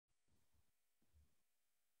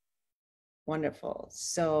Wonderful.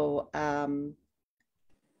 So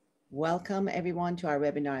welcome everyone to our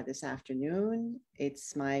webinar this afternoon.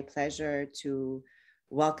 It's my pleasure to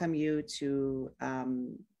welcome you to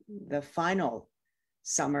the final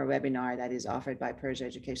summer webinar that is offered by Persia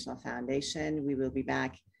Educational Foundation. We will be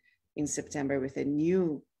back in September with a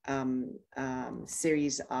new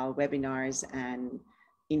series of webinars and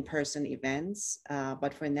in-person events.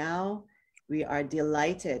 But for now, we are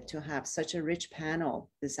delighted to have such a rich panel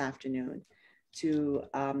this afternoon to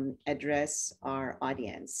address our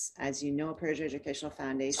audience. As you know, Persia Educational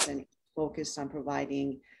Foundation is focused on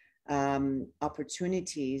providing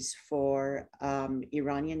opportunities for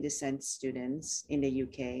Iranian-descent students in the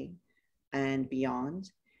UK and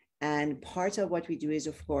beyond. And part of what we do is,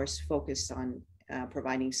 of course, focused on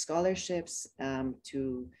providing scholarships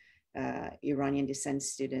to Iranian-descent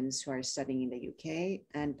students who are studying in the UK.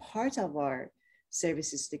 And part of our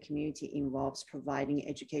services to the community involves providing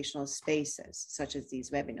educational spaces, such as these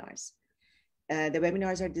webinars. The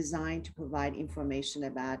webinars are designed to provide information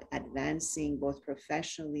about advancing both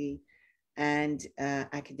professionally and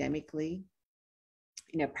academically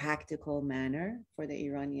in a practical manner for the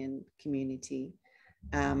Iranian community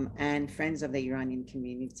and friends of the Iranian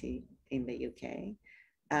community in the UK.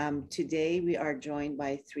 Today, we are joined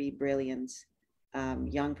by three brilliant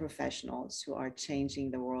young professionals who are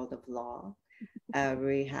changing the world of law.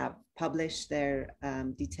 We have published their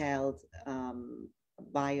detailed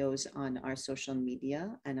bios on our social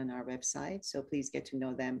media and on our website. So please get to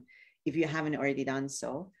know them if you haven't already done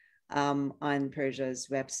so on Persia's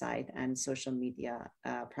website and social media,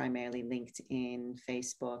 primarily LinkedIn,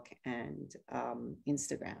 Facebook, and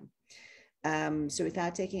Instagram. So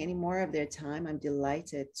without taking any more of their time, I'm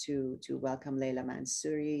delighted to welcome Leila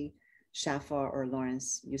Mansouri, Shafa or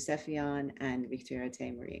Lawrence Youssefian, and Victoria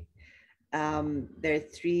Teimouri. There are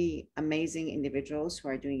three amazing individuals who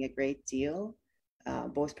are doing a great deal,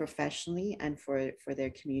 both professionally and for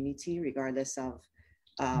their community, regardless of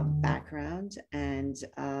background. And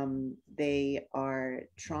they are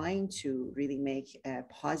trying to really make a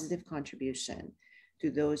positive contribution to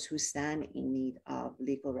those who stand in need of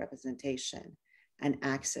legal representation and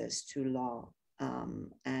access to law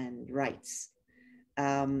and rights.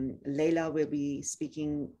 Leila will be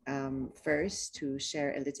speaking first to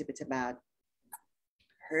share a little bit about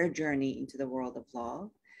her journey into the world of law.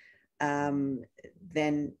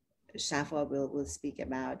 Then Shafa will speak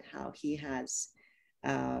about how he has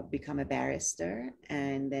become a barrister.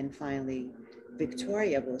 And then finally,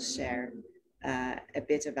 Victoria will share a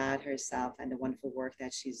bit about herself and the wonderful work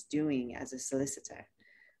that she's doing as a solicitor.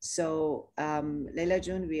 So Leila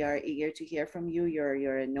Jun, we are eager to hear from you.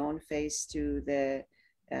 You're a known face to the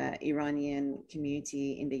Iranian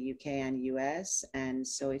community in the UK and US. And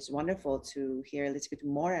so it's wonderful to hear a little bit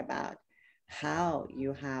more about how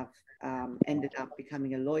you have ended up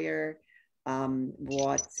becoming a lawyer,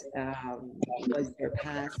 what was your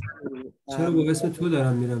path to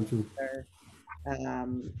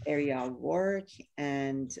area of work,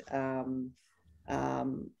 and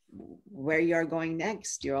where you're going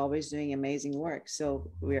next. You're always doing amazing work.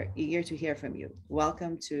 So we're eager to hear from you.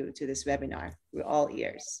 Welcome to this webinar. We're all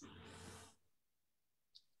ears.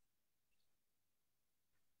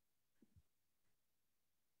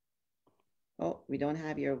 Oh, we don't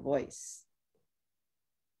have your voice.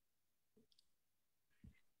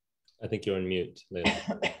 I think you're on mute, Leila.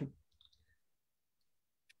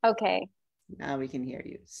 Okay. Now we can hear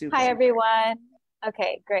you. Super. Hi, everyone.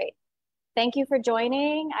 Okay, great. Thank you for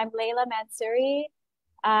joining. I'm Leila Mansouri.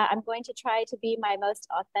 I'm going to try to be my most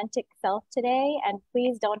authentic self today, and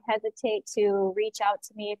please don't hesitate to reach out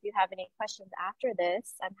to me if you have any questions after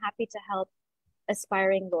this. I'm happy to help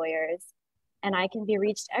aspiring lawyers, and I can be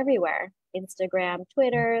reached everywhere: Instagram,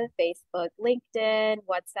 Twitter, Facebook, LinkedIn,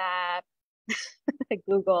 WhatsApp,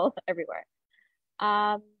 Google, everywhere.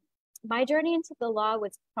 My journey into the law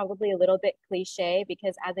was probably a little bit cliche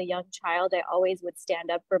because as a young child, I always would stand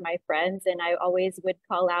up for my friends and I always would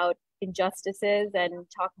call out injustices and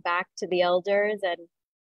talk back to the elders. And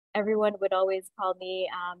everyone would always call me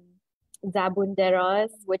Zabun Deraz,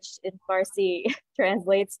 which in Farsi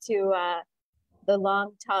translates to the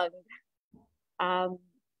long tongue. I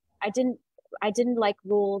didn't like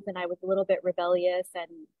rules and I was a little bit rebellious,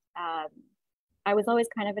 and I was always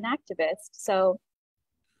kind of an activist. So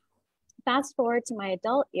fast forward to my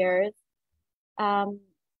adult years,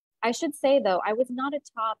 I should say though, I was not a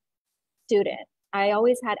top student. I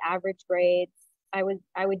always had average grades. I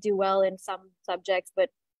would do well in some subjects,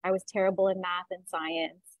 but I was terrible in math and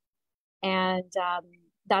science. And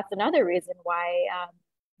that's another reason why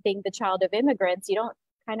being the child of immigrants, you don't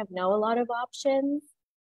kind of know a lot of options.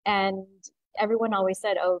 And everyone always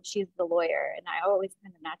said, oh, she's the lawyer. And I always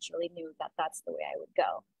kind of naturally knew that that's the way I would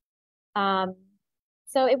go.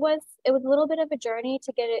 So it was a little bit of a journey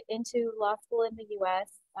to get it into law school in the US.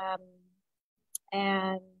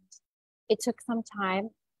 And it took some time.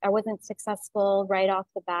 I wasn't successful right off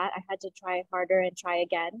the bat. I had to try harder and try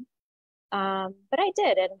again. But I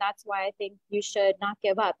did, and that's why I think you should not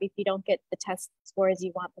give up if you don't get the test scores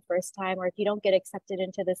you want the first time, or if you don't get accepted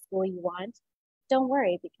into the school you want. Don't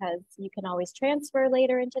worry, because you can always transfer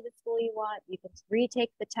later into the school you want. You can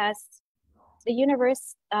retake the tests. The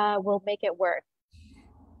universe will make it work.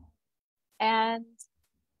 And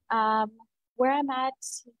where I'm at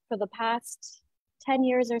for the past 10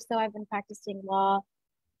 years or so, I've been practicing law.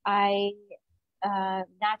 I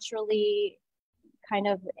naturally kind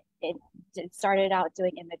of started out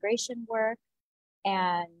doing immigration work,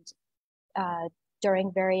 and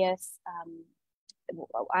during various,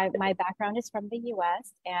 my background is from the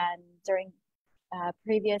US, and during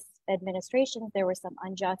previous administrations, there were some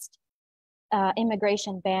unjust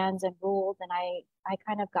immigration bans and rules, and I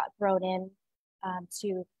kind of got thrown in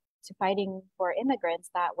to fighting for immigrants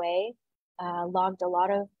that way. Logged a lot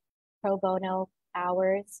of pro bono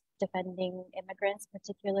hours defending immigrants,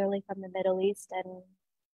 particularly from the Middle East, and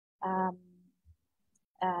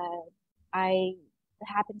I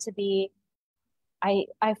happened to be, I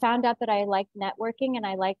found out that I like networking and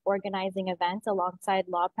I like organizing events alongside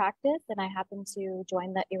law practice, and I happened to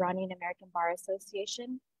join the Iranian American Bar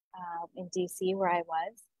Association in DC, where I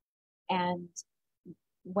was. And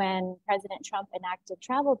when President Trump enacted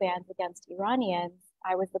travel bans against Iranians,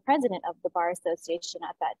 I was the president of the Bar Association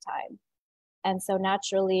at that time. And so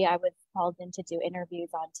naturally, I was called in to do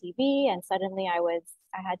interviews on TV, and suddenly I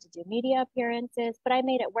had to do media appearances, but I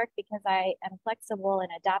made it work because I am flexible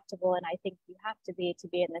and adaptable, and I think you have to be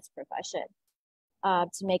in this profession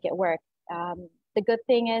to make it work. The good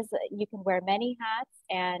thing is you can wear many hats,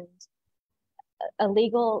 and a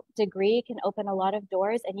legal degree can open a lot of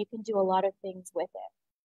doors, and you can do a lot of things with it.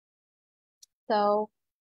 So,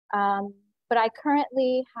 but I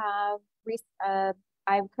currently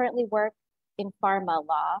work in pharma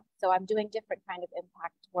law. So I'm doing different kind of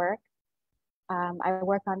impact work. I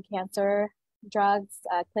work on cancer drugs,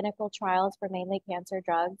 clinical trials for mainly cancer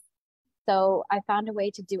drugs. So I found a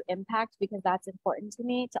way to do impact because that's important to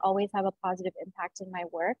me, to always have a positive impact in my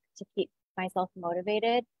work, to keep myself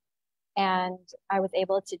motivated. And I was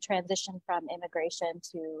able to transition from immigration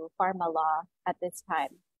to pharma law at this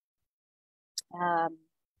time.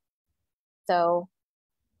 So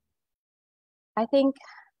I think,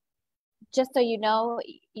 just so you know,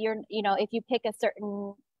 if you pick a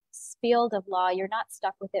certain field of law, you're not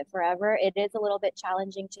stuck with it forever. It is a little bit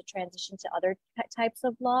challenging to transition to other types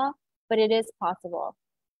of law, but it is possible.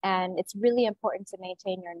 And it's really important to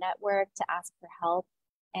maintain your network, to ask for help,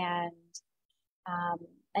 and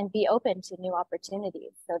be open to new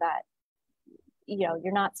opportunities so that,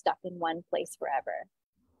 you're not stuck in one place forever.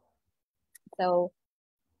 So,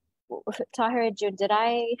 Tahir, June, did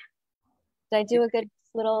I do a good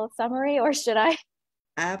little summary, or should I?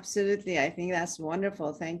 Absolutely. I think that's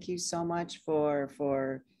wonderful. Thank you so much for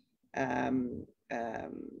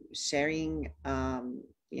sharing,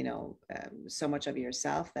 so much of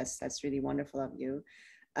yourself. That's really wonderful of you.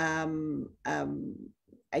 I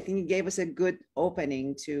think it gave us a good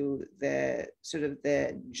opening to the sort of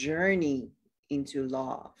the journey into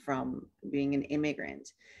law from being an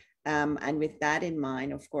immigrant. And with that in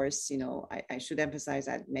mind, of course, I should emphasize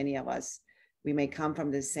that many of us, we may come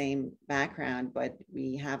from the same background, but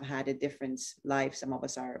we have had a different life. Some of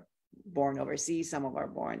us are born overseas, some of us are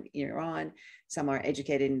born in Iran, some are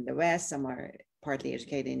educated in the West, some are partly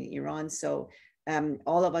educated in Iran. So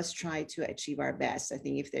all of us try to achieve our best. I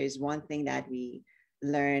think if there is one thing that we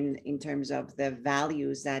learn in terms of the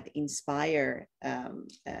values that inspire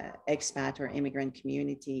expat or immigrant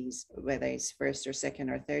communities, whether it's first or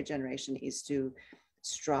second or third generation, is to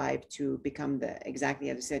strive to become exactly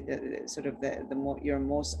as I said, your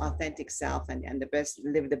most authentic self, and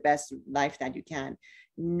live the best life that you can,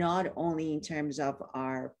 not only in terms of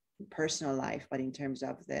our personal life, but in terms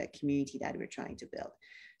of the community that we're trying to build.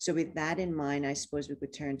 So with that in mind, I suppose we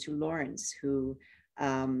could turn to Lawrence, who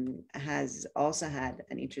has also had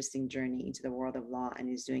an interesting journey into the world of law and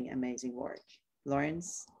is doing amazing work.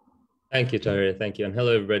 Lawrence? Thank you, Tahir. Thank you. And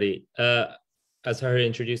hello, everybody. As Tahir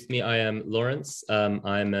introduced me, I am Lawrence.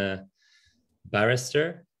 I'm a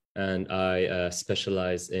barrister, and I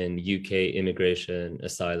specialize in UK immigration,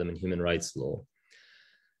 asylum, and human rights law.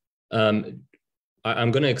 I'm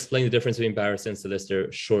going to explain the difference between barrister and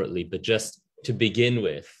solicitor shortly, but just to begin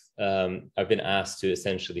with, I've been asked to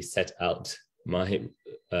essentially set out my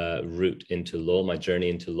route into law, my journey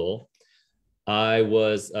into law. I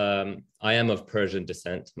am of Persian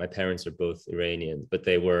descent. My parents are both Iranian, but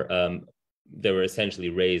they were essentially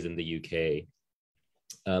raised in the UK.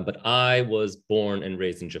 But I was born and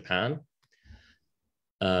raised in Japan.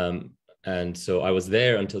 And so I was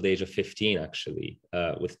there until the age of 15, actually,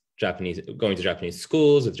 with going to Japanese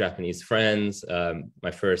schools with Japanese friends.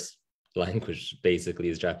 My first language basically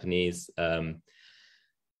is Japanese.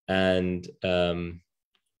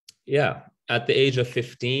 Yeah, at the age of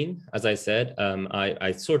 15, as I said,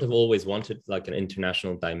 I sort of always wanted like an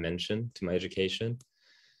international dimension to my education.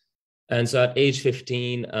 And so at age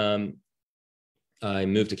 15, I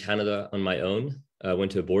moved to Canada on my own,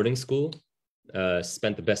 went to a boarding school,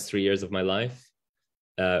 spent the best 3 years of my life,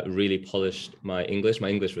 really polished my English. My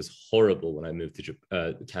English was horrible when I moved to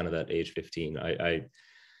Canada at age 15.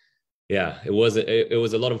 Yeah, it was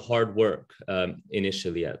a lot of hard work,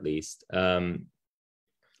 initially at least.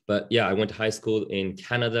 But yeah, I went to high school in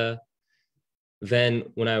Canada. Then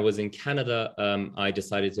when I was in Canada, I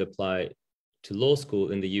decided to apply to law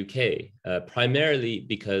school in the UK, primarily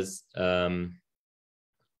because,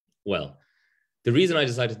 well, the reason I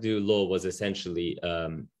decided to do law was essentially,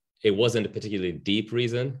 it wasn't a particularly deep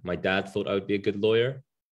reason. My dad thought I would be a good lawyer.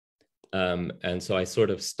 And so I sort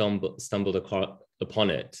of stumbled upon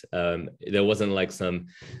it. There wasn't like some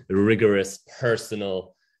rigorous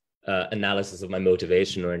personal analysis of my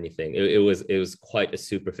motivation or anything. It was quite a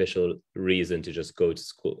superficial reason to just go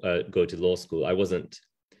to law school. I wasn't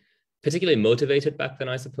particularly motivated back then,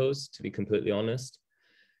 I suppose, to be completely honest.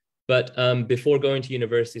 But before going to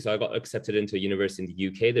university, so I got accepted into a university in the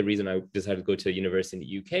UK. The reason I decided to go to a university in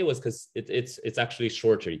the UK was because it's actually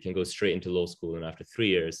shorter. You can go straight into law school, and after 3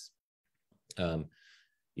 years,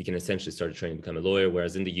 you can essentially start training to become a lawyer.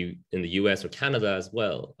 Whereas in the US or Canada as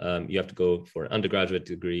well, you have to go for an undergraduate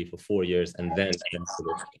degree for 4 years and then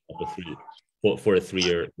for a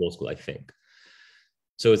 3-year law school, I think.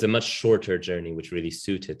 So it's a much shorter journey, which really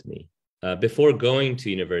suited me. Before going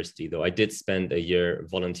to university, though, I did spend a year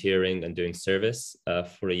volunteering and doing service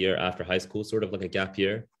for a year after high school, sort of like a gap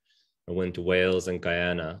year. I went to Wales and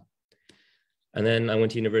Guyana. And then I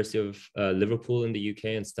went to University of Liverpool in the UK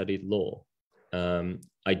and studied law.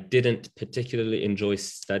 I didn't particularly enjoy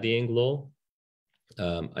studying law.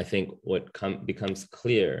 I think what becomes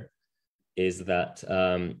clear is that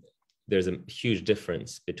there's a huge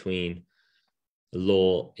difference between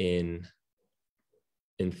law in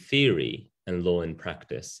theory and law in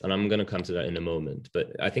practice. And I'm going to come to that in a moment.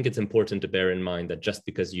 But I think it's important to bear in mind that just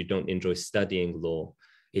because you don't enjoy studying law,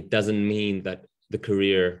 it doesn't mean that the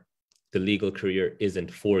legal career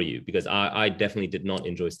isn't for you. Because I definitely did not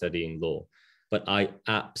enjoy studying law, but I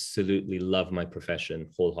absolutely love my profession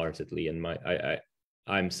wholeheartedly. And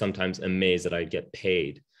I'm sometimes amazed that I get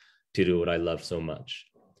paid to do what I love so much.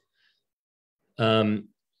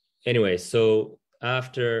 Anyway, so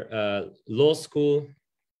after law school,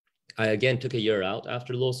 I again took a year out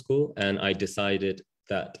after law school, and I decided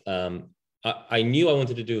that I knew I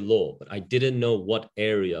wanted to do law, but I didn't know what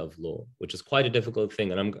area of law, which is quite a difficult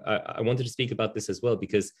thing. And I wanted to speak about this as well,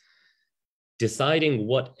 because deciding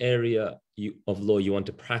what area of law you want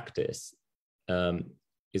to practice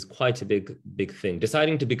is quite a big thing.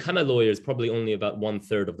 Deciding to become a lawyer is probably only about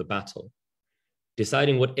 1/3 of the battle.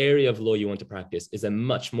 Deciding what area of law you want to practice is a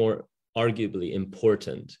much more arguably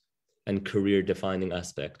important and career-defining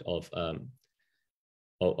aspect of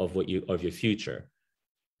your future.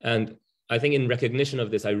 And I think in recognition of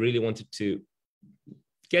this, I really wanted to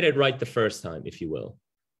get it right the first time, if you will,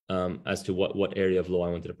 as to what area of law I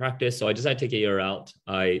wanted to practice. So I decided to take a year out.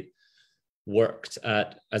 I worked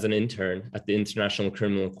as an intern at the International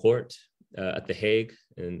Criminal Court at The Hague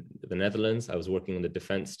in the Netherlands. I was working on the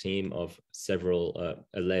defense team of several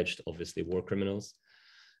alleged, obviously, war criminals.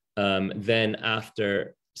 Then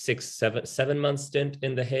after 7 months stint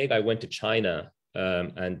in The Hague, I went to China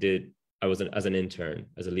I was as an intern,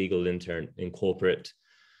 as a legal intern in corporate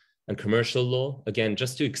and commercial law, again,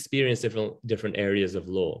 just to experience different areas of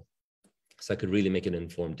law, so I could really make an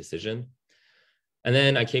informed decision. And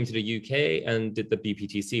then I came to the UK and did the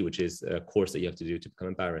BPTC, which is a course that you have to do to become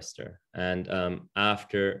a barrister. And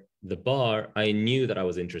after the bar, I knew that I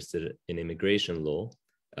was interested in immigration law.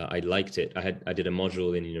 I liked it. I did a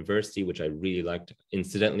module in university, which I really liked.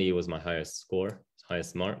 Incidentally, it was my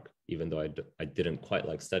highest mark, even though I didn't quite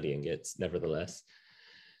like studying it, nevertheless.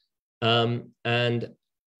 And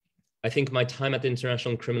I think my time at the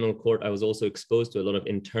International Criminal Court, I was also exposed to a lot of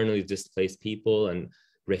internally displaced people and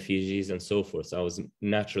refugees and so forth. So I was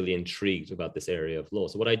naturally intrigued about this area of law.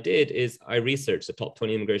 So what I did is I researched the top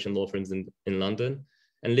 20 immigration law firms in London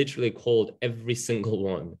and literally called every single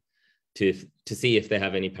one to see if they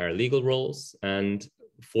have any paralegal roles. And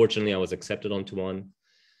fortunately, I was accepted onto one.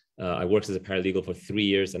 I worked as a paralegal for 3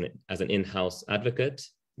 years and as an in-house advocate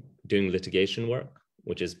doing litigation work,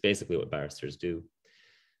 which is basically what barristers do.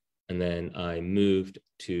 And then I moved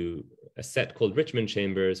to a set called Richmond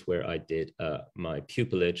Chambers, where I did my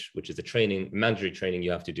pupillage, which is a mandatory training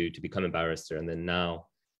you have to do to become a barrister. And then now,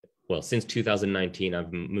 well, since 2019,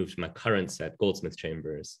 I've moved to my current set, Goldsmith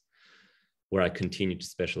Chambers, where I continue to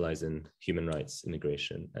specialize in human rights,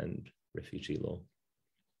 immigration, and refugee law.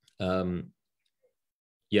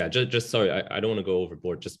 Yeah, just sorry, I don't want to go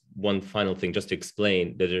overboard. Just one final thing, just to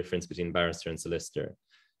explain the difference between barrister and solicitor.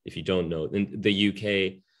 If you don't know, in the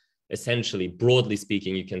UK, essentially, broadly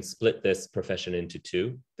speaking, you can split this profession into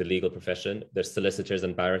two, the legal profession. There's solicitors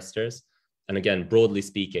and barristers. And again, broadly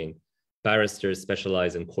speaking, barristers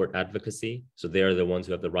specialize in court advocacy. So they're the ones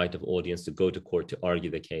who have the right of audience to go to court to argue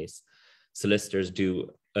the case. Solicitors do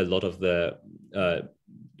a lot of the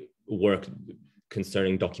work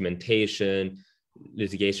concerning documentation,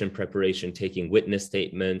 litigation preparation, taking witness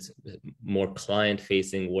statements, more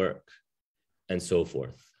client-facing work, and so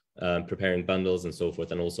forth. Preparing bundles and so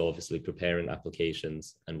forth, and also obviously preparing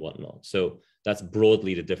applications and whatnot. So that's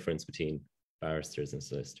broadly the difference between barristers and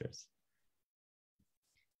solicitors.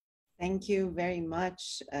 Thank you very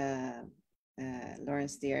much,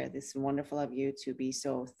 Lawrence, dear. This is wonderful of you to be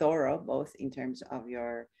so thorough, both in terms of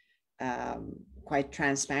your quite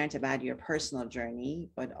transparent about your personal journey,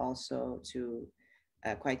 but also to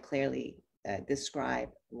quite clearly describe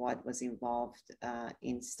what was involved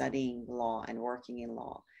in studying law and working in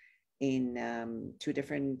law in two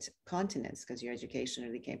different continents, because your education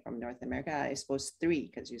really came from North America. I suppose three,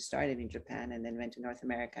 because you started in Japan and then went to North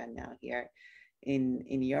America and now here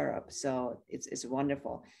in Europe. So it's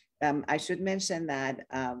wonderful. I should mention that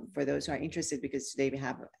for those who are interested, because today we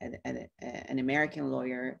have an American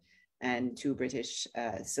lawyer and two British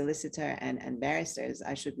solicitor and barristers,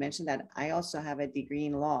 I should mention that I also have a degree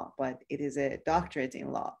in law, but it is a doctorate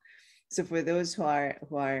in law. So for those who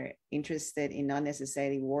are interested in not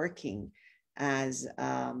necessarily working as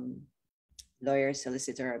lawyer,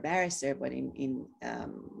 solicitor, or barrister, but in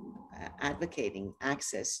advocating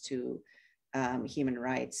access to human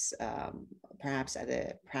rights, perhaps at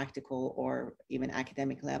a practical or even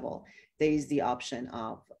academic level, there is the option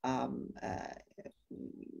of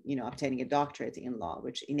obtaining a doctorate in law,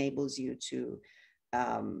 which enables you to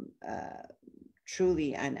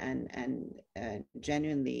truly and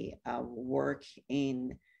genuinely work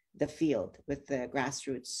in the field with the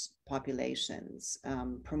grassroots populations,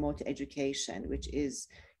 promote education, which is,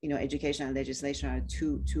 education and legislation are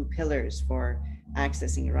two pillars for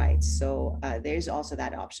accessing rights. So there's also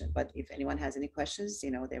that option. But if anyone has any questions,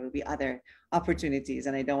 there will be other opportunities,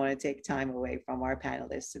 and I don't want to take time away from our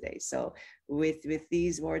panelists today. So with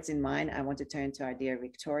these words in mind, I want to turn to our dear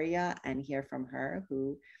Victoria and hear from her,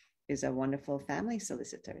 who is a wonderful family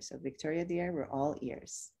solicitor. So Victoria, dear, we're all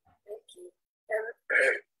ears. Thank you.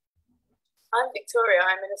 I'm Victoria.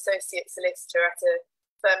 I'm an associate solicitor at a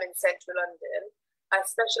firm in central London. I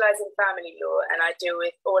specialise in family law, and I deal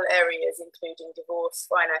with all areas, including divorce,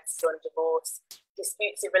 finances on divorce,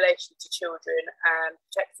 disputes in relation to children, and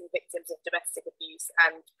protecting victims of domestic abuse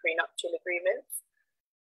and prenuptial agreements.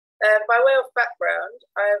 By way of background,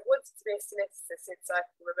 I've wanted to be a solicitor since I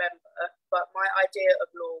can remember, but my idea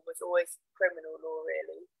of law was always criminal law,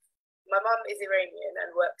 really. My mum is Iranian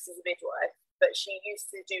and works as a midwife, but she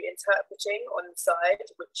used to do interpreting on the side,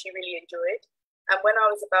 which she really enjoyed. And when I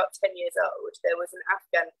was about 10 years old, there was an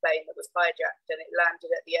Afghan plane that was hijacked and it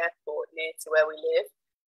landed at the airport near to where we live.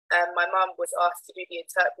 My mum was asked to do the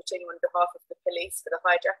interpreting on behalf of the police for the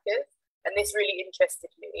hijackers, and this really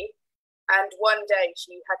interested me. And one day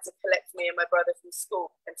she had to collect me and my brother from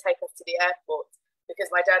school and take us to the airport because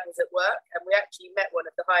my dad was at work, and we actually met one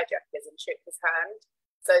of the hijackers and shook his hand.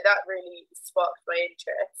 So that really sparked my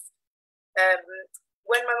interest.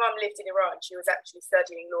 When my mum lived in Iran, she was actually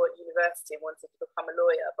studying law at university and wanted to become a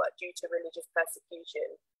lawyer, but due to religious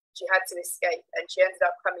persecution, she had to escape, and she ended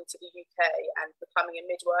up coming to the UK and becoming a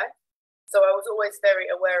midwife. So I was always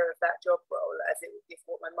very aware of that job role, as it is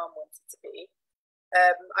what my mum wanted to be.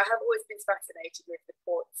 I have always been fascinated with the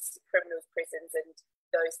courts, criminals, prisons, and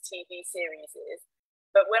those TV series.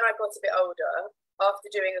 But when I got a bit older,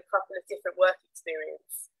 after doing a couple of different work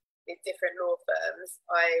experience in different law firms,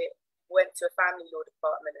 I went to a family law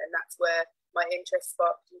department, and that's where my interest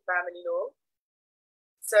sparked in family law.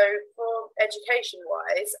 So for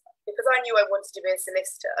education-wise, because I knew I wanted to be a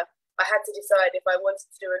solicitor, I had to decide if I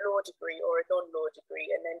wanted to do a law degree or a non-law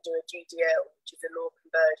degree and then do a GDL, which is a law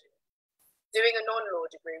conversion. Doing a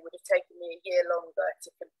non-law degree would have taken me a year longer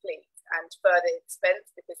to complete and further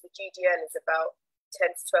expense, because the GDL is about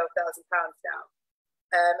 £10,000 to £12,000 now.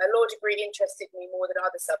 A law degree interested me more than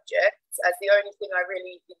other subjects, as the only thing I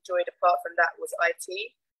really enjoyed apart from that was IT.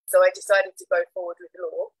 So I decided to go forward with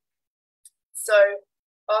law. So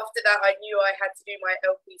after that, I knew I had to do my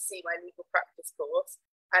LPC, my legal practice course,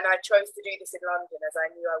 and I chose to do this in London as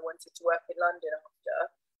I knew I wanted to work in London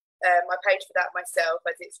after. I paid for that myself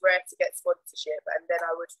as it's rare to get sponsorship, and then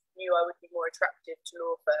knew I would be more attractive to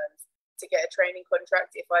law firms to get a training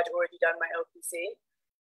contract if I'd already done my LPC.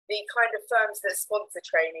 The kind of firms that sponsor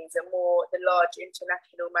trainings are more the large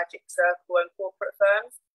international Magic Circle and corporate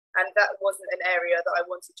firms, and that wasn't an area that I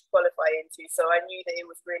wanted to qualify into, so I knew that it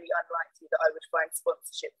was really unlikely that I would find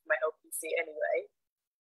sponsorship for my LPC anyway.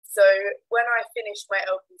 So when I finished my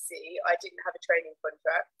LPC, I didn't have a training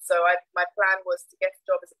contract, so my plan was to get a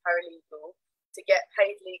job as a paralegal, to get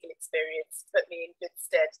paid legal experience, put me in good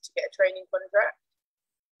stead to get a training contract.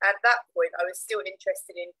 At that point, I was still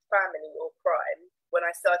interested in family or crime when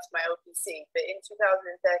I started my LPC, but in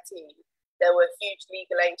 2013, there were huge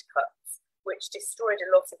legal aid cuts, which destroyed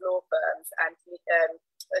a lot of law firms and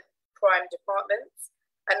crime departments.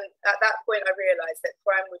 And at that point, I realised that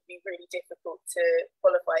crime would be really difficult to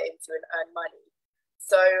qualify into and earn money.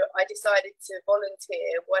 So I decided to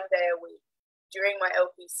volunteer 1 day a week during my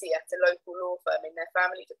LPC at a local law firm in their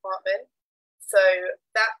family department. So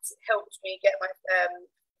that helped me get my,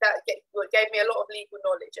 gave me a lot of legal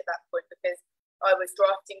knowledge at that point, because I was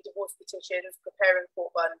drafting divorce petitions, preparing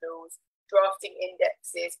court bundles, drafting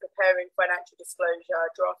indexes, preparing financial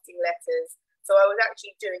disclosure, drafting letters. So I was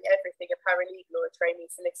actually doing everything a paralegal or a trainee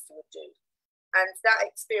solicitor would do. And that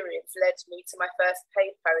experience led me to my first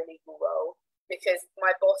paid paralegal role, because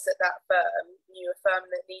my boss at that firm knew a firm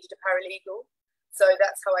that needed a paralegal. So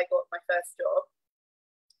that's how I got my first job.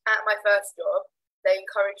 At my first job, they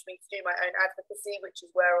encouraged me to do my own advocacy, which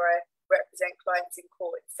is where I represent clients in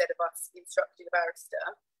court instead of us instructing a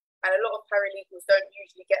barrister. And a lot of paralegals don't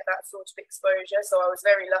usually get that sort of exposure, so I was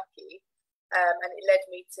very lucky. And it led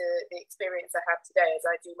me to the experience I have today as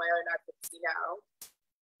I do my own advocacy now.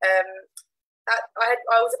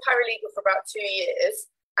 I was a paralegal for about 2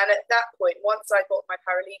 years, and at that point, once I got my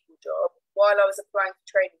paralegal job, while I was applying for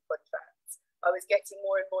training contracts, I was getting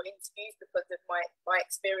more and more interviews because of my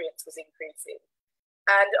experience was increasing.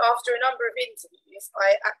 And after a number of interviews,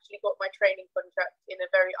 I actually got my training contract in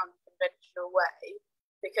a very unconventional way,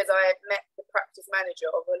 because I had met the practice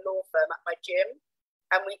manager of a law firm at my gym,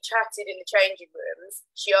 and we chatted in the changing rooms.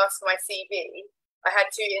 She asked for my CV. I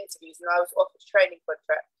had 2 interviews and I was offered a training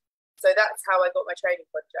contract. So that's how I got my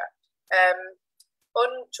training contract.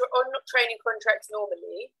 On training contracts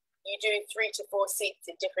normally, you do 3 to 4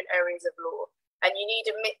 seats in different areas of law, and you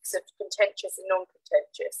need a mix of contentious and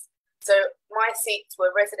non-contentious. So my seats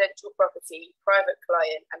were residential property, private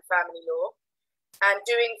client, and family law. And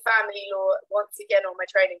doing family law once again on my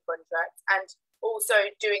training contract, and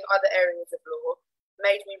also doing other areas of law,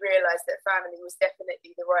 made me realise that family was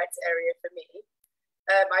definitely the right area for me.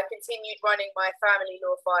 I continued running my family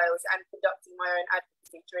law files and conducting my own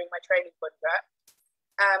advocacy during my training contract.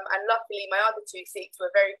 And luckily, my other 2 seats were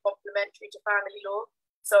very complementary to family law,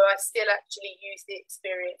 so I still actually use the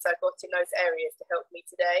experience I got in those areas to help me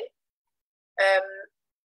today.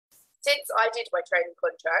 Since I did my training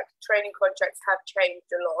contracts have changed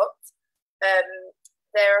a lot.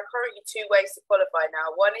 There are currently 2 ways to qualify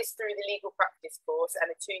now. One is through the legal practice course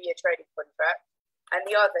and a 2-year training contract, and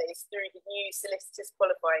the other is through the new solicitors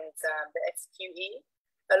qualifying exam, the SQE,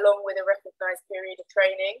 along with a recognised period of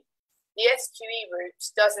training. The SQE route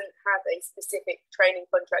doesn't have a specific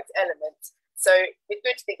training contract element, so the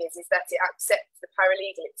good thing is that it accepts the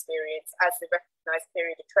paralegal experience as the recognised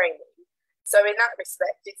period of training. So in that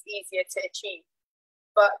respect, it's easier to achieve.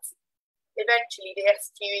 But eventually the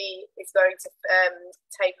SQE is going to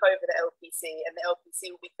take over the LPC, and the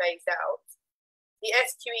LPC will be phased out. The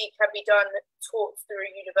SQE can be taught through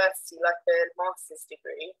a university like a master's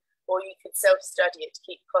degree, or you can self-study it to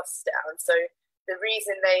keep costs down. So the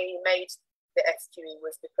reason they made the SQE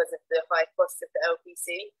was because of the high cost of the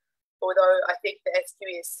LPC, although I think the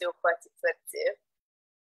SQE is still quite expensive.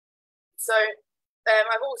 So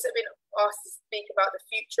I've also been asked to speak about the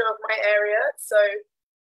future of my area. So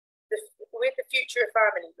with the future of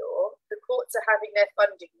family law, the courts are having their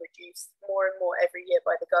funding reduced more and more every year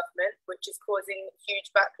by the government, which is causing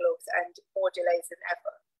huge backlogs and more delays than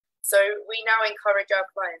ever. So we now encourage our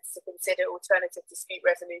clients to consider alternative dispute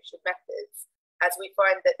resolution methods, as we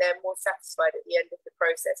find that they're more satisfied at the end of the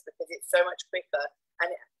process because it's so much quicker,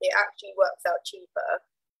 and it actually works out cheaper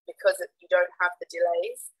because you don't have the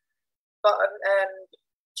delays. But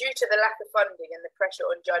due to the lack of funding and the pressure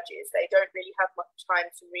on judges, they don't really have much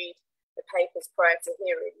time to read the papers prior to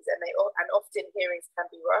hearings, and often hearings can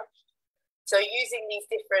be rushed. So using these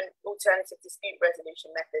different alternative dispute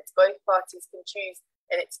resolution methods, both parties can choose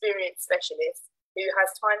an experienced specialist who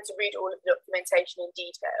has time to read all of the documentation in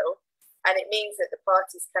detail, and it means that the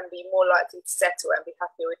parties can be more likely to settle and be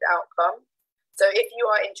happy with the outcome. So if you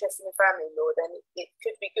are interested in family law, then it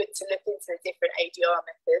could be good to look into the different ADR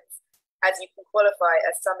methods, as you can qualify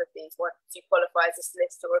as some of these once you qualify as a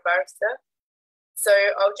solicitor or a barrister. So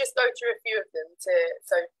I'll just go through a few of them so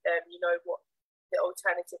you know what the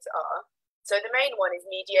alternatives are. So the main one is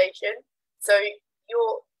mediation. So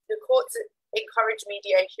the courts encourage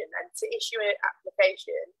mediation, and to issue an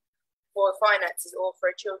application for finances or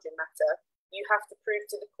for a children matter, you have to prove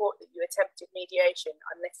to the court that you attempted mediation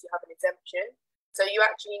unless you have an exemption. So you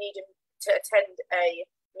actually need to attend a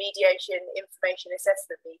mediation information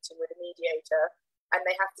assessment meeting with a mediator, and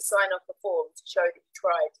they have to sign off a form to show that you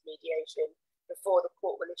tried mediation before the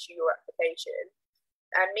court will issue your application.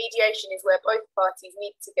 And mediation is where both parties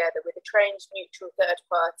meet together with a trained neutral third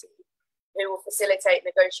party who will facilitate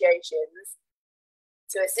negotiations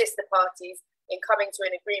to assist the parties in coming to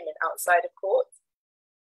an agreement outside of court.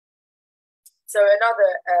 So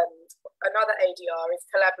another ADR is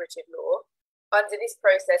collaborative law. Under this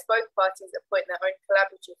process, both parties appoint their own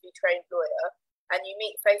collaboratively trained lawyer, and you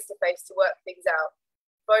meet face to face to work things out.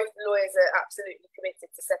 Both lawyers are absolutely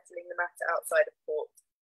committed to settling the matter outside of court.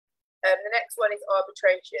 The next one is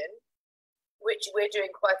arbitration, which we're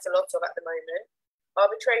doing quite a lot of at the moment.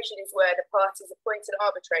 Arbitration is where the parties appoint an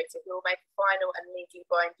arbitrator who will make a final and legally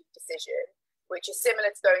binding decision, which is similar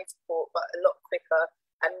to going to court, but a lot quicker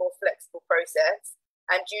and more flexible process.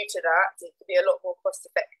 And due to that, it can be a lot more cost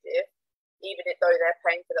effective, even though they're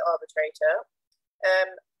paying for the arbitrator.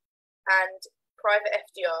 And private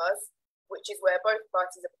FDRs, which is where both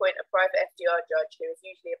parties appoint a private FDR judge, who is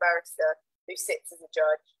usually a barrister who sits as a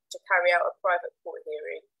judge, to carry out a private court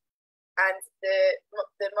hearing. And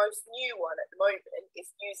the most new one at the moment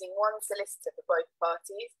is using one solicitor for both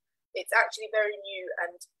parties. It's actually very new,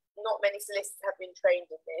 and not many solicitors have been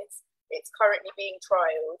trained in this. It's currently being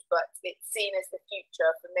trialled, but it's seen as the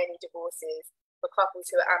future for many divorces for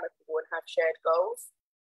couples who are amicable and have shared goals.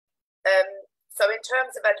 So in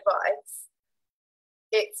terms of advice,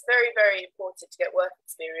 it's very, very important to get work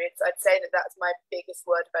experience. I'd say that that's my biggest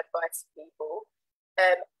word of advice to people.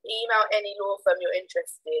 Email any law firm you're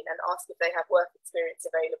interested in and ask if they have work experience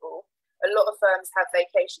available. A lot of firms have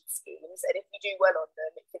vacation schemes, and if you do well on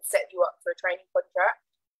them, it can set you up for a training contract,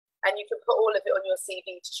 and you can put all of it on your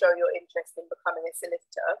CV to show your interest in becoming a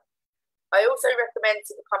solicitor. I also recommend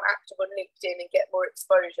to become active on LinkedIn and get more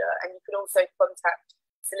exposure, and you can also contact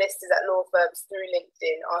solicitors at law firms through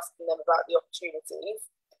LinkedIn, asking them about the opportunities.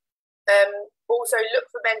 Also look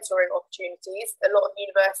for mentoring opportunities. A lot of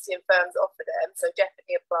university and firms offer them, so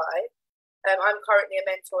definitely apply. I'm currently a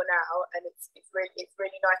mentor now, and it's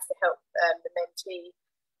really nice to help the mentee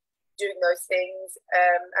doing those things.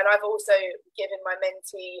 And I've also given my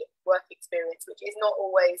mentee work experience, which is not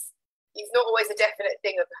always a definite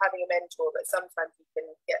thing of having a mentor, but sometimes you can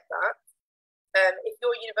get that. If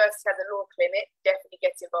your university has a law clinic, definitely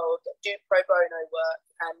get involved. Do pro bono work,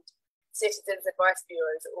 and citizens advice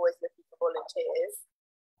bureaus are always looking for volunteers.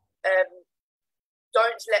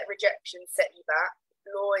 Don't let rejection set you back.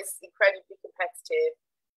 Law is incredibly competitive.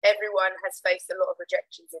 Everyone has faced a lot of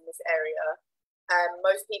rejections in this area, and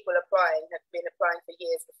most people applying have been applying for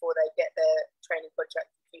years before they get their training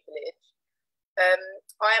contract and pupillage.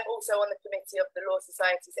 I am also on the committee of the Law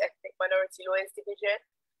Society's Ethnic Minority Lawyers Division,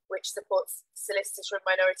 which supports solicitors from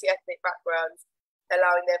minority ethnic backgrounds,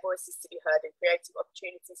 allowing their voices to be heard and creating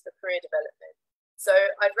opportunities for career development. So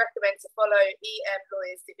I'd recommend to follow EM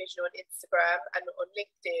Lawyers Division on Instagram, and on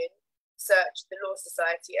LinkedIn, search the Law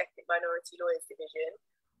Society Ethnic Minority Lawyers Division.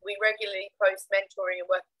 We regularly post mentoring and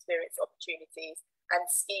work experience opportunities and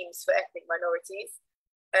schemes for ethnic minorities.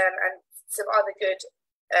 And some other good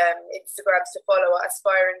Instagrams to follow are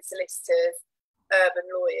Aspiring Solicitors, Urban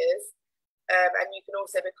Lawyers, and you can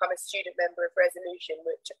also become a student member of Resolution,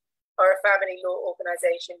 which are a family law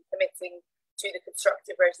organisation committing to the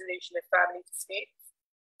constructive resolution of family disputes.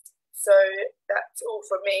 So that's all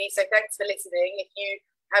from me. So thanks for listening. If you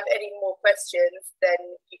have any more questions, then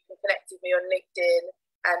you can connect with me on LinkedIn,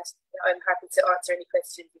 and I'm happy to answer any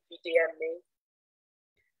questions if you DM me.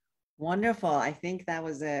 Wonderful. I think that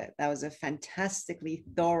was a fantastically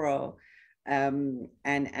thorough and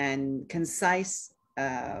concise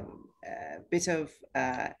bit of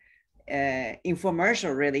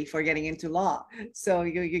infomercial, really, for getting into law. So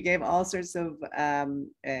you gave all sorts of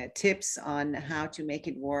tips on how to make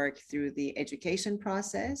it work through the education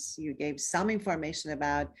process. You gave some information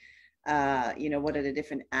about what are the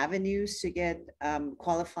different avenues to get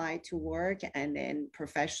qualified to work, and then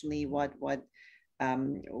professionally, what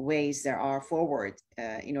ways there are forward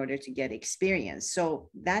in order to get experience. So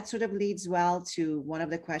that sort of leads well to one of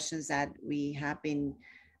the questions that we have been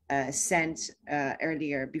sent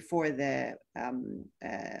earlier before the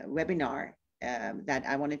webinar that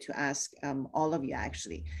I wanted to ask all of you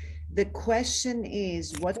actually. The question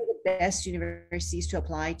is, what are the best universities to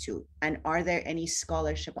apply to? And are there any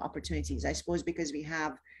scholarship opportunities? I suppose because we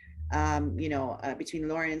have, between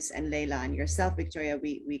Lawrence and Leila and yourself, Victoria,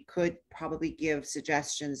 we could probably give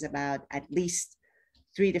suggestions about at least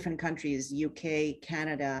 3 different countries, UK,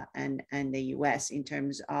 Canada, and the US, in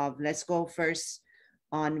terms of, let's go first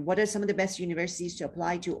on what are some of the best universities to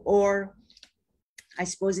apply to, or I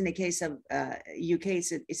suppose in the case of UK,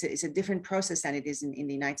 it's a different process than it is in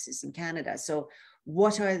the United States and Canada. So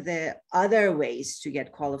what are the other ways to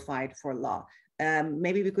get qualified for law?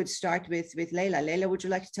 Maybe we could start with Leila. Leila, would you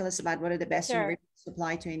like to tell us about what are the best universities to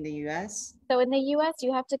apply to in the US? So in the US,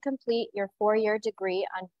 you have to complete your 4-year degree,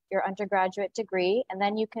 on your undergraduate degree, and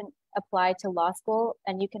then you can apply to law school,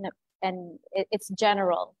 and it's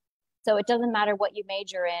general. So it doesn't matter what you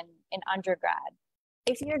major in undergrad.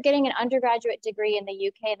 If you're getting an undergraduate degree in the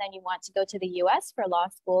UK, then you want to go to the US for law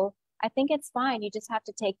school, I think it's fine. You just have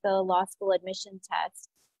to take the law school admission test,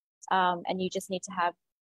 and you just need to have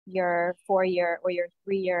your 4-year or your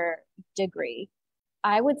 3-year degree.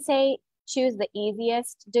 I would say choose the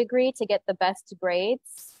easiest degree to get the best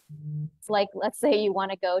grades. Like, let's say you want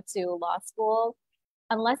to go to law school.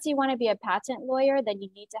 Unless you want to be a patent lawyer, then you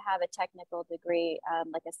need to have a technical degree,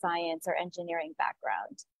 like a science or engineering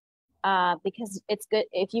background. Because it's good,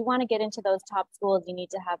 if you want to get into those top schools, you need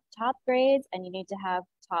to have top grades and you need to have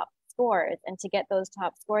top scores. And to get those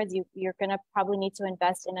top scores, you're going to probably need to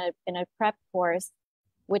invest in a prep course,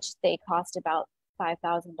 which they cost about $5,000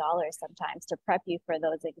 sometimes to prep you for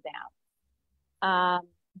those exams.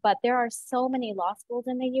 But there are so many law schools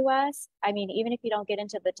in the US. I mean, even if you don't get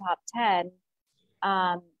into the top 10,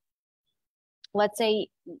 let's say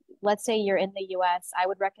you're in the US, I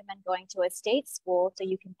would recommend going to a state school so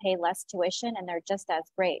you can pay less tuition, and they're just as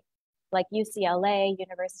great. Like UCLA,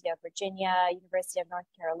 University of Virginia, University of North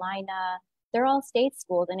Carolina, they're all state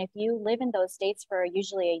schools. And if you live in those states for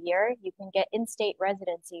usually a year, you can get in-state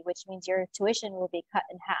residency, which means your tuition will be cut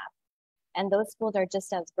in half. And those schools are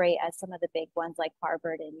just as great as some of the big ones like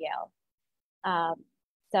Harvard and Yale.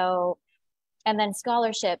 And then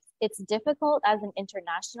scholarships, it's difficult as an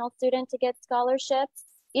international student to get scholarships,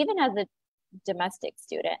 even as a domestic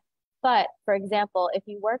student. But for example, if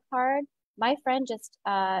you work hard, my friend just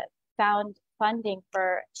found funding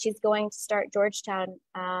she's going to start Georgetown,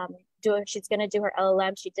 she's going to do her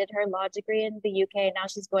LLM. She did her law degree in the UK. Now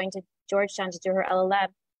she's going to Georgetown to do her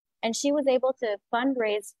LLM. And she was able to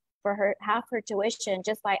fundraise for half her tuition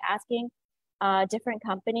just by asking different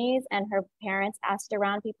companies, and her parents asked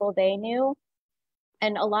around people they knew.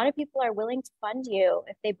 And a lot of people are willing to fund you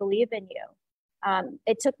if they believe in you.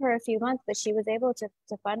 It took her a few months, but she was able to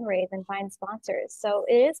fundraise and find sponsors. So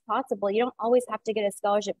it is possible. You don't always have to get a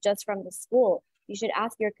scholarship just from the school. You should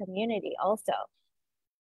ask your community also.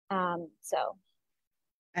 And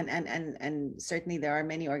certainly there are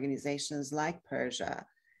many organizations like Persia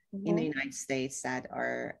in the United States that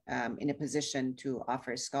are in a position to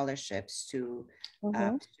offer scholarships to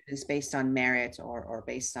students based on merit or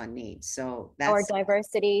based on needs. So that's, or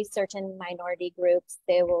diversity, certain minority groups,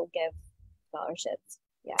 they will give scholarships.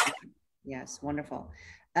 Yeah. Yes, wonderful.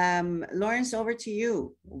 Lawrence, over to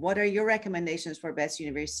you. What are your recommendations for best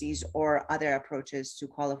universities or other approaches to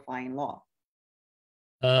qualifying law?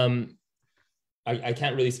 I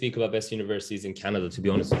can't really speak about best universities in Canada, to be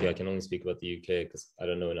honest with you. I can only speak about the UK because I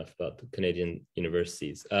don't know enough about the Canadian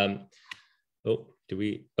universities. So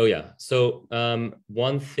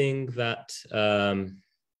one thing that,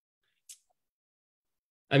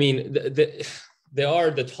 there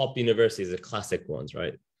are the top universities, the classic ones,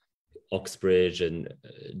 right? Oxbridge and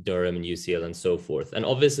Durham and UCL and so forth. And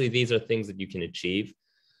obviously these are things that you can achieve.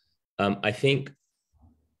 I think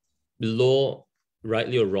law,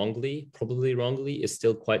 rightly or wrongly, probably wrongly, is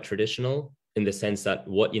still quite traditional in the sense that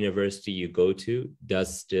what university you go to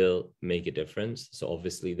does still make a difference. So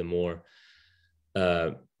obviously the more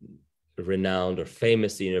renowned or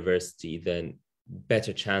famous the university, then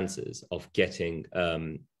better chances of getting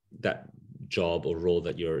that job or role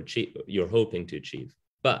that you're hoping to achieve.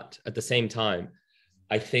 But at the same time,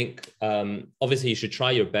 I think obviously you should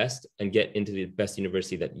try your best and get into the best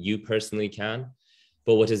university that you personally can.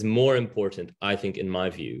 But what is more important, I think, in my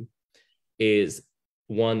view, is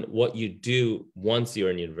what you do once you're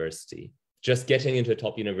in university. Just getting into a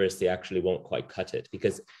top university actually won't quite cut it,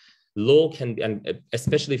 because law can be, and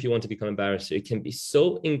especially if you want to become a barrister, it can be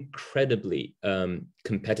so incredibly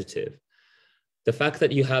competitive. The fact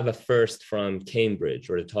that you have a first from Cambridge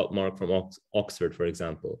or a top mark from Oxford, for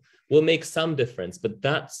example, will make some difference, but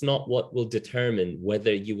that's not what will determine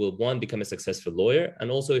whether you will, one, become a successful lawyer, and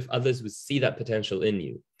also if others will see that potential in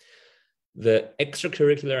you. The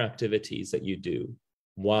extracurricular activities that you do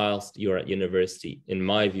whilst you're at university, in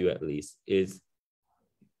my view at least, is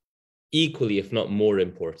equally, if not more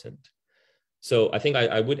important. So I think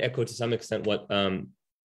I would echo to some extent what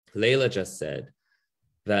Layla just said,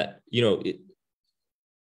 that, you know,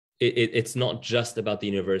 it's not just about the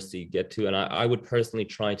university you get to. And I would personally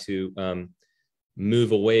try to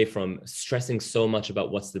move away from stressing so much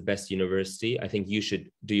about what's the best university. I think you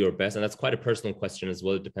should do your best. And that's quite a personal question as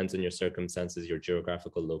well. It depends on your circumstances, your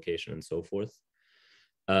geographical location, and so forth.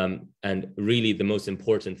 And really the most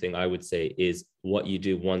important thing I would say is what you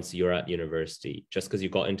do once you're at university. Just because you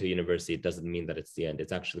got into university, it doesn't mean that it's the end.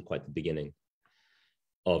 It's actually quite the beginning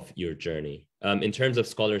of your journey. In terms of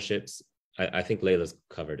scholarships, I think Layla's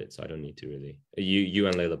covered it, so I don't need to really. You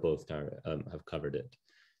and Layla both have covered it.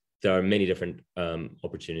 There are many different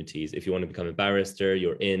opportunities. If you want to become a barrister,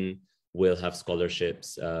 we'll have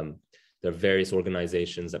scholarships. There are various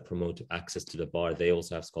organizations that promote access to the bar. They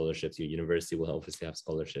also have scholarships. Your university will obviously have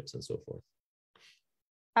scholarships and so forth.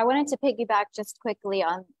 I wanted to piggyback just quickly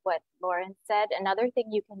on what Lauren said. Another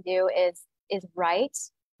thing you can do is write.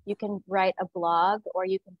 You can write a blog or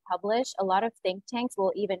you can publish. A lot of think tanks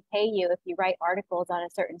will even pay you if you write articles on a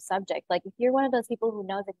certain subject. Like if you're one of those people who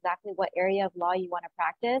knows exactly what area of law you want to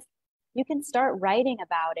practice, you can start writing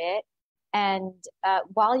about it. And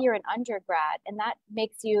while you're an undergrad, and that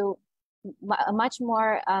makes you a much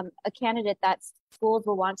more a candidate that schools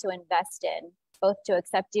will want to invest in, both to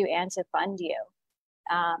accept you and to fund you.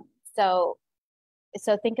 So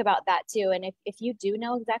think about that too. And if you do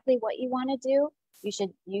know exactly what you want to do, you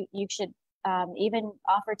should even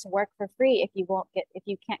offer to work for free if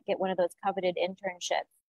you can't get one of those coveted internships.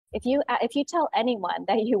 If you tell anyone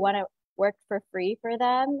that you want to work for free for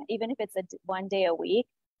them, even if it's one day a week,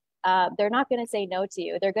 they're not going to say no to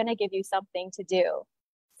you. They're going to give you something to do.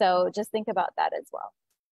 So just think about that as well.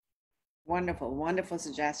 Wonderful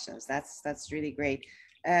suggestions. That's really great.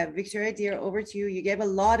 Victoria, dear, over to you. You gave a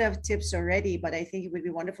lot of tips already, but I think it would be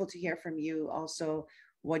wonderful to hear from you also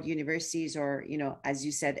what universities, or, you know, as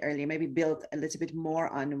you said earlier, maybe build a little bit more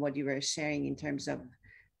on what you were sharing in terms of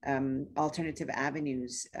alternative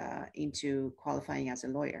avenues into qualifying as a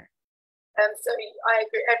lawyer. So I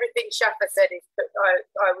agree. Everything Shafa said is,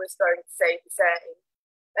 I was going to say the same.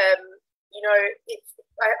 You know,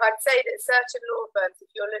 I'd say that certain law firms, if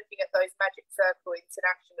you're looking at those Magic Circle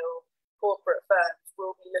international corporate firms,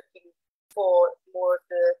 will be looking for more of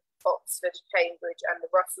the Oxford, Cambridge and the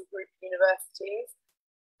Russell Group universities.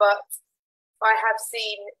 But I have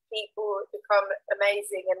seen people become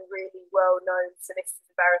amazing and really well-known solicitors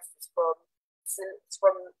and barristers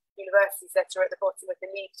from universities that are at the bottom of the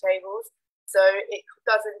league tables. So it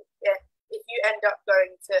doesn't, if you end up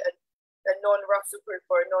going to a non-Russell Group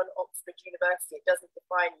or a non-Oxford university, it doesn't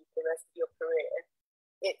define you for the rest of your career.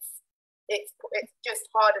 It's just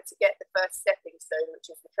harder to get the first stepping stone, which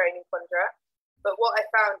is the training contract. But what I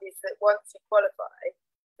found is that once you qualify,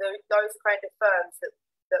 those kind of firms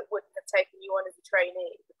that wouldn't have taken you on as a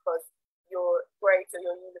trainee because your grades or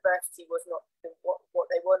your university was not what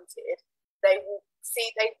they wanted, they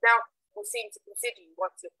now will seem to consider you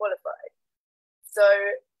once you're qualified. So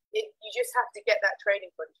you just have to get that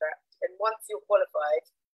training contract, and once you're qualified,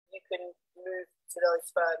 you can move to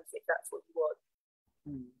those firms if that's what you want.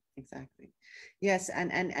 Exactly. Yes,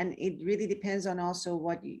 and it really depends on also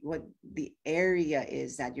what the area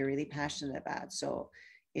is that you're really passionate about. So,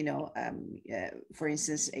 you know, for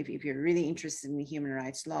instance, if you're really interested in human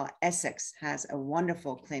rights law, Essex has a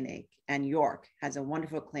wonderful clinic, and York has a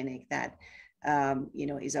wonderful clinic that, you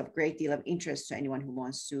know, is of great deal of interest to anyone who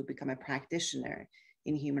wants to become a practitioner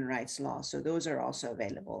in human rights law. So those are also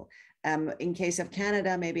available. In case of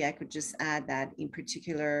Canada, maybe I could just add that in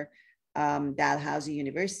particular, Dalhousie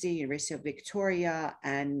University, University of Victoria,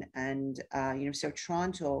 and University of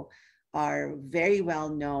Toronto are very well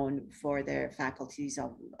known for their faculties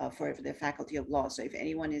of the faculty of law. So if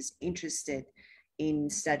anyone is interested in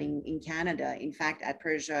studying in Canada, in fact, at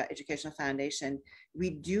Persia Educational Foundation, we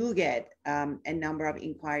do get a number of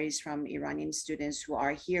inquiries from Iranian students who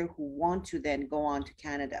are here who want to then go on to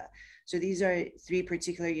Canada. So these are three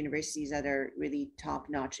particular universities that are really top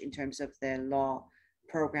notch in terms of the law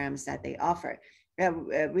programs that they offer.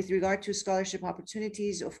 with regard to scholarship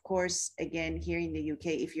opportunities, of course, again, here in the UK,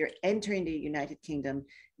 if you're entering the United Kingdom,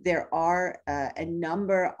 there are a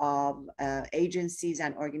number of agencies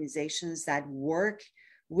and organizations that work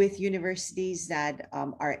with universities that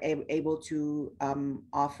are able to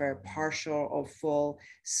offer partial or full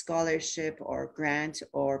scholarship or grant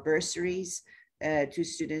or bursaries to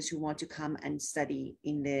students who want to come and study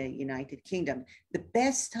in the United Kingdom. The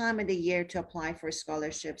best time of the year to apply for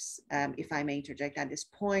scholarships, if I may interject at this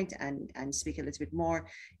point and speak a little bit more,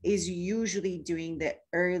 is usually during the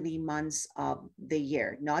early months of the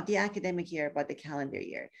year, not the academic year, but the calendar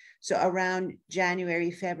year. So around January,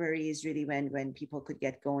 February is really when people could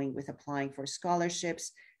get going with applying for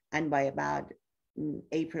scholarships. And by about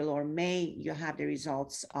April or May, you have the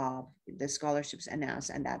results of the scholarships announced,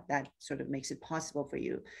 and that sort of makes it possible for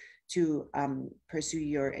you to pursue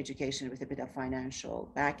your education with a bit of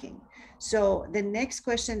financial backing. So the next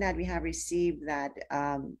question that we have received that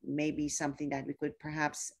may be something that we could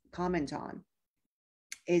perhaps comment on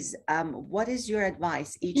is what is your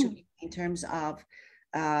advice, each of you, in terms of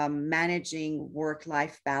managing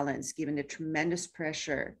work-life balance, given the tremendous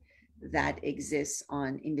pressure that exists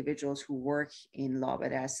on individuals who work in law,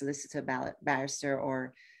 whether as solicitor, barrister,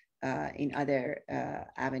 or in other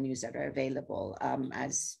avenues that are available,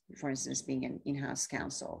 as, for instance, being an in-house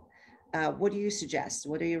counsel. What do you suggest?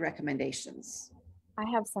 What are your recommendations? I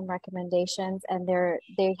have some recommendations, and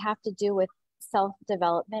they have to do with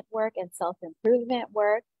self-development work and self-improvement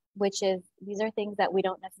work, which is, these are things that we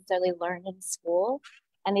don't necessarily learn in school.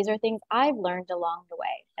 And these are things I've learned along the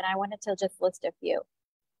way. And I wanted to just list a few.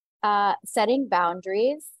 Setting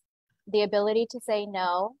boundaries, the ability to say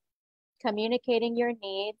no, communicating your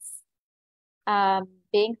needs,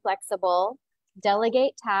 being flexible,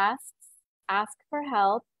 delegate tasks, ask for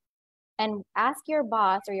help, and ask your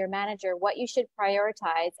boss or your manager what you should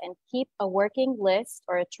prioritize, and keep a working list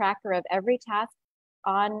or a tracker of every task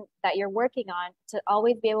that you're working on to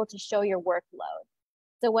always be able to show your workload.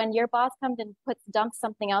 So when your boss comes and dumps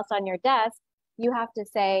something else on your desk, you have to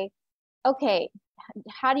say, okay,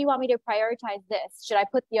 how do you want me to prioritize this? Should I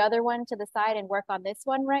put the other one to the side and work on this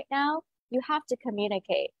one right now? You have to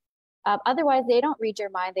communicate. Otherwise, they don't read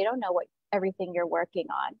your mind. They don't know everything you're working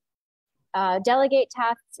on. Delegate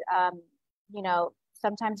tasks.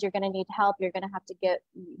 Sometimes you're going to need help. You're going to have to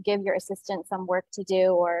give your assistant some work to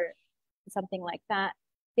do or something like that.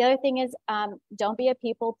 The other thing is, don't be a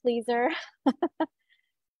people pleaser.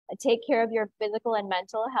 Take care of your physical and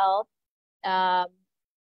mental health.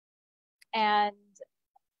 And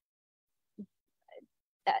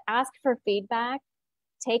ask for feedback,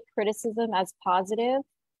 take criticism as positive,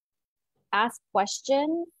 ask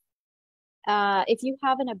questions. If you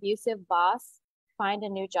have an abusive boss, find a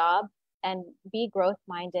new job and be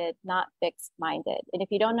growth-minded, not fixed-minded. And if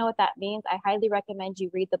you don't know what that means, I highly recommend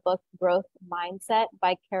you read the book Growth Mindset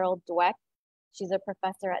by Carol Dweck. She's a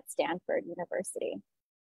professor at Stanford University.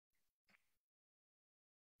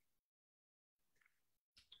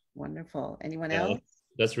 Wonderful. Anyone else?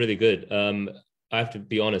 That's really good. I have to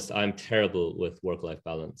be honest, I'm terrible with work-life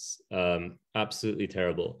balance. Absolutely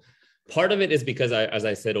terrible. Part of it is because as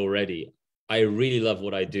I said already, I really love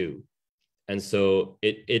what I do. And so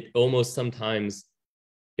it almost sometimes,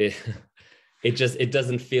 it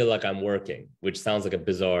doesn't feel like I'm working, which sounds like a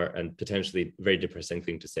bizarre and potentially very depressing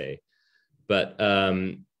thing to say. But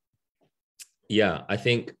yeah, I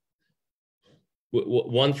think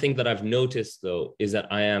one thing that I've noticed, though, is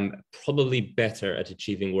that I am probably better at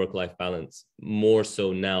achieving work-life balance, more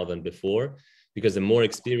so now than before, because the more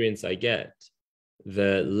experience I get,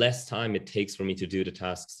 the less time it takes for me to do the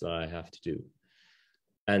tasks that I have to do.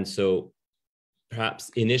 And so perhaps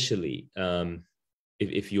initially,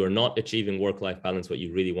 if you are not achieving work-life balance, what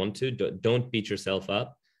you really want to, don't beat yourself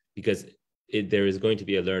up, because there is going to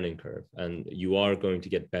be a learning curve and you are going to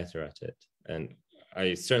get better at it. And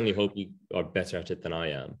I certainly hope you are better at it than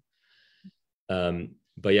I am.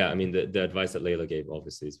 But yeah, I mean, the advice that Layla gave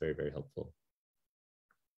obviously is very, very helpful.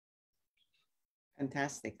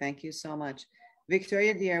 Fantastic. Thank you so much.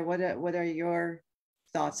 Victoria, dear, what are your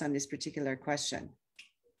thoughts on this particular question?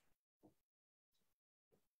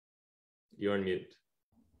 You're on mute.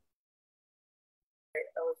 I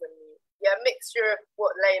was on mute. Yeah, a mixture of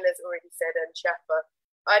what Layla's already said and Shafa.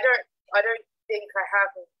 I don't think I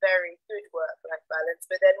have a very good work-life balance,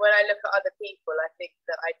 but then when I look at other people, I think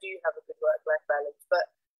that I do have a good work-life balance. But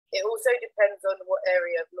it also depends on what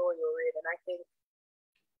area of law you're in, and I think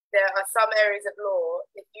there are some areas of law,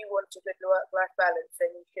 if you want a good work-life balance,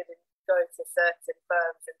 then you shouldn't go to certain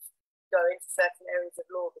firms and go into certain areas of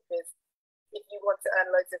law, because if you want to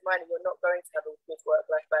earn loads of money, you're not going to have a good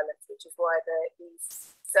work-life balance, which is why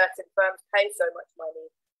these certain firms. pay so much money.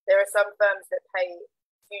 There are some firms that pay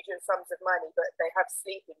huge sums of money, but they have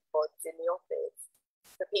sleeping pods in the office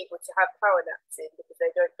for people to have power naps in because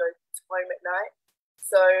they don't go home at night.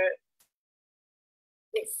 So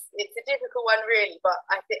it's a difficult one, really. But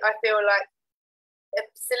I feel like a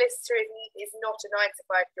solicitor is not a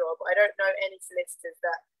 9-to-5 job. I don't know any solicitors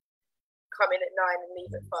that come in at 9 and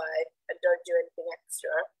leave at 5 and don't do anything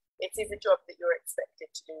extra. It is a job that you're expected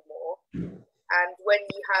to do more. And when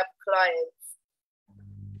you have clients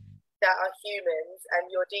that are humans and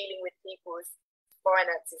you're dealing with people's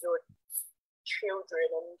finances or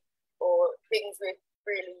children or things with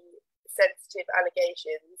really sensitive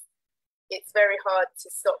allegations, it's very hard to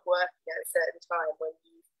stop working at a certain time when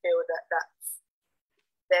you feel that that's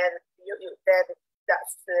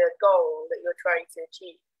the goal that you're trying to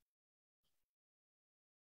achieve.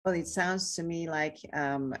 Well, it sounds to me like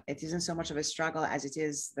it isn't so much of a struggle as it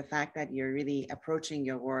is the fact that you're really approaching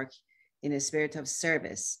your work in a spirit of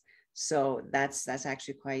service. So that's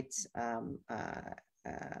actually quite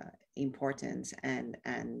important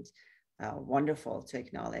and wonderful to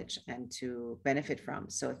acknowledge and to benefit from.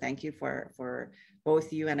 So thank you for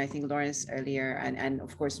both you and I think Lawrence earlier, and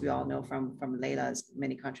of course we all know from Layla's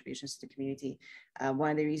many contributions to the community.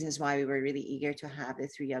 One of the reasons why we were really eager to have the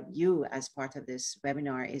three of you as part of this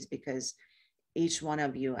webinar is because each one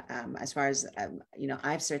of you, as far as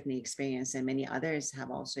I've certainly experienced and many others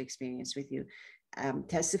have also experienced with you,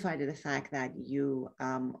 testify to the fact that you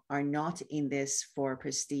are not in this for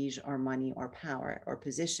prestige or money or power or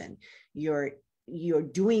position. You're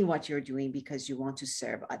doing what you're doing because you want to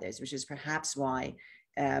serve others, which is perhaps why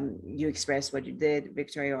you expressed what you did,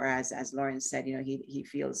 Victoria, or as Lawrence said, he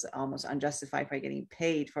feels almost unjustified for getting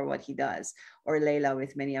paid for what he does, or Layla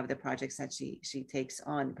with many of the projects that she takes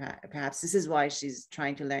on. Perhaps this is why she's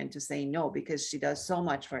trying to learn to say no, because she does so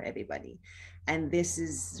much for everybody. And this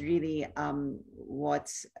is really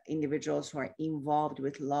what individuals who are involved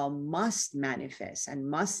with law must manifest and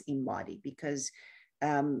must embody, because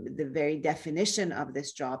the very definition of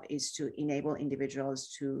this job is to enable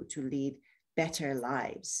individuals to lead better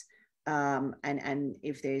lives. And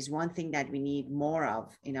if there is one thing that we need more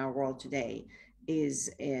of in our world today is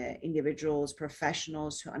individuals,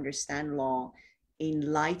 professionals who understand law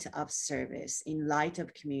in light of service, in light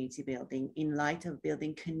of community building, in light of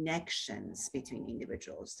building connections between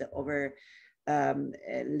individuals. The over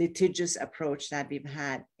litigious approach that we've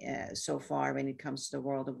had so far when it comes to the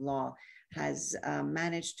world of law has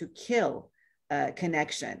managed to kill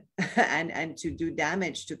connection and to do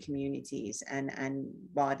damage to communities and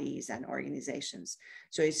bodies and organizations.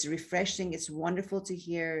 So it's refreshing. It's wonderful to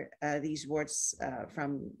hear these words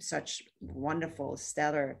from such wonderful,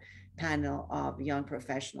 stellar panel of young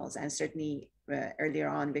professionals. And certainly earlier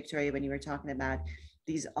on, Victoria, when you were talking about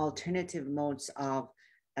these alternative modes of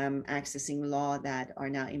accessing law that are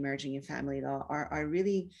now emerging in family law are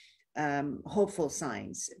really hopeful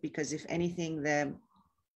signs, because if anything, the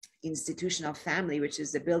institution of family, which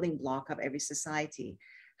is the building block of every society,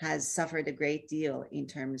 has suffered a great deal in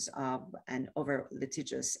terms of an over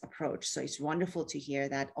litigious approach. So it's wonderful to hear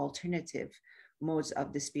that alternative modes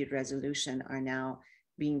of dispute resolution are now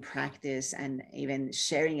being practiced, and even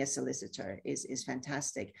sharing a solicitor is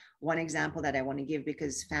fantastic. One example that I want to give,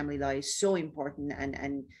 because family law is so important,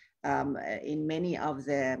 and in many of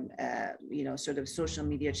the sort of social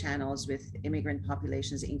media channels with immigrant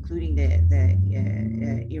populations, including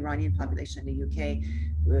the Iranian population in the UK,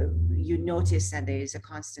 you notice that there is a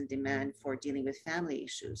constant demand for dealing with family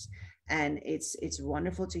issues. And it's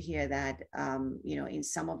wonderful to hear that in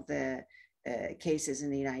some of the cases in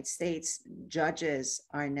the United States, judges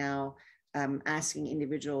are now asking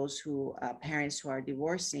individuals parents who are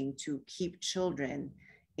divorcing, to keep children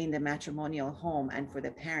in the matrimonial home and for the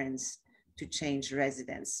parents to change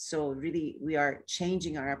residence. So really, we are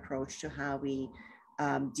changing our approach to how we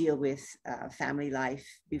deal with family life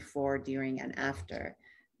before, during, and after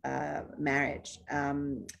marriage.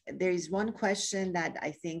 There is one question that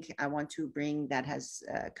I think I want to bring that has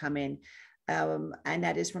come in, and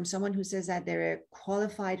that is from someone who says that there are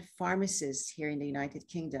qualified pharmacists here in the United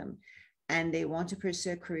Kingdom, and they want to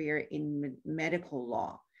pursue a career in medical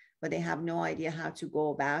law, but they have no idea how to go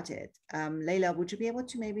about it. Layla, would you be able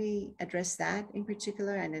to maybe address that in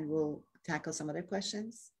particular, and then we'll tackle some other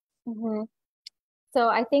questions? Mm-hmm. So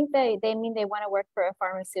I think they mean they want to work for a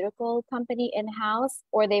pharmaceutical company in-house,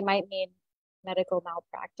 or they might mean medical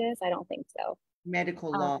malpractice. I don't think so.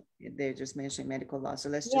 Medical law, they're just mentioning medical law. So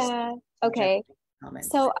let's just okay.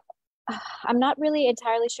 So I'm not really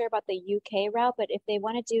entirely sure about the UK route, but if they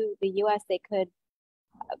want to do the US, they could.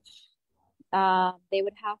 They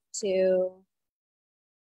would have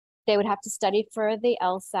to study for the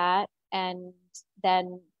LSAT, and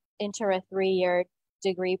then enter a 3-year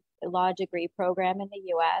law degree program in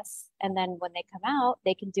the US. And then when they come out,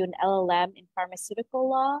 they can do an LLM in pharmaceutical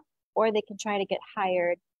law, or they can try to get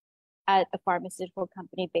hired at a pharmaceutical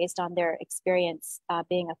company based on their experience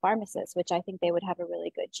being a pharmacist, which I think they would have a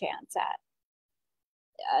really good chance at.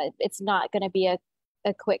 It's not going to be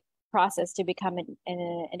a quick process to become an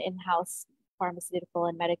in-house pharmaceutical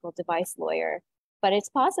and medical device lawyer, but it's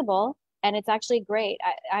possible, and it's actually great.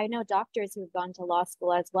 I know doctors who've gone to law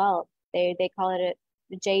school as well. They call it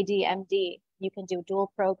a JD-MD. You can do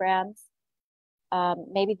dual programs.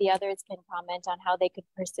 Maybe the others can comment on how they could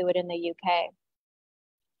pursue it in the UK.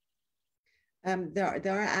 There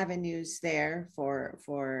are avenues there for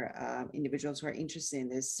individuals who are interested in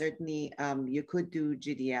this. Certainly, you could do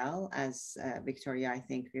GDL, as Victoria, I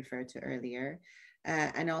think, referred to earlier.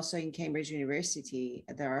 And also in Cambridge University,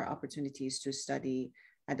 there are opportunities to study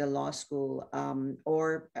at the law school,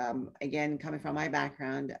 or again, coming from my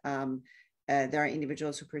background, there are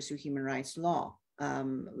individuals who pursue human rights law,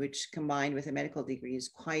 which combined with a medical degree is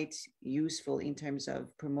quite useful in terms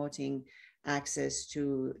of promoting access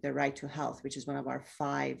to the right to health, which is one of our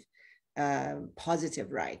 5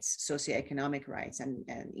 positive rights, socioeconomic rights, and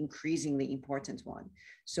increasingly important one.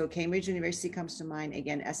 So Cambridge University comes to mind.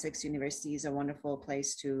 Again, Essex University is a wonderful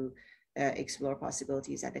place to explore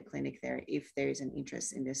possibilities at the clinic there if there is an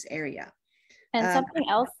interest in this area. And something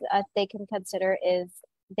else they can consider is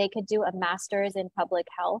they could do a master's in public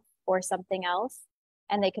health or something else,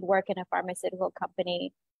 and they could work in a pharmaceutical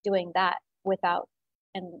company doing that without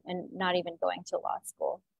and not even going to law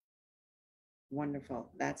school.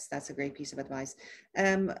 Wonderful. That's a great piece of advice.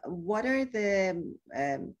 What are the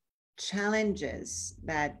challenges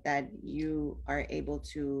that you are able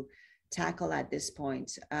to tackle at this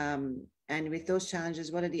point? And with those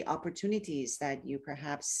challenges, what are the opportunities that you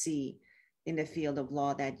perhaps see in the field of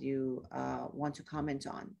law that you want to comment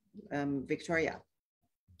on? Victoria.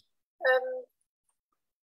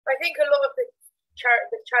 I think a lot of the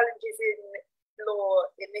challenges in law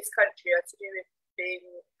in this country are to do with being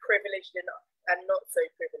privileged and not so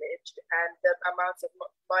privileged, and the amount of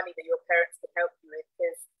money that your parents can help you with,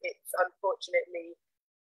 because it's unfortunately,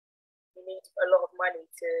 you need a lot of money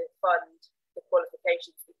to fund the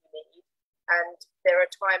qualifications that you need, and there are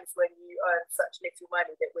times when you earn such little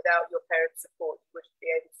money that without your parents' support you wouldn't be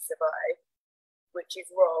able to survive, which is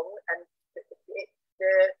wrong. And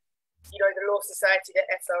the Law Society, the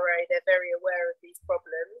SRA, they're very aware of these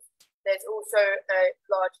problems. There's also a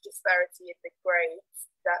large disparity in the grades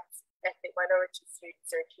that ethnic minority students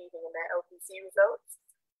are achieving in their LPC results,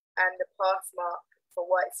 and the pass mark for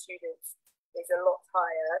white students is a lot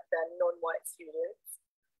higher than non-white students.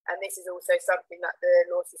 And this is also something that the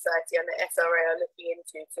Law Society and the SRA are looking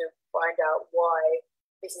into to find out why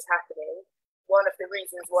this is happening. One of the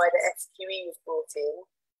reasons why the SQE was brought in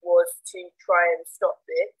was to try and stop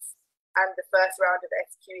this. And the first round of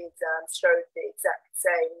SQE exams showed the exact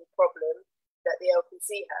same problem that the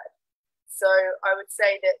LPC had. So I would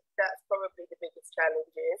say that that's probably the biggest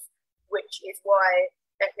challenges, which is why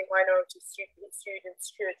ethnic minority students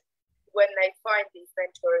should, when they find these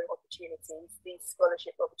mentoring opportunities, these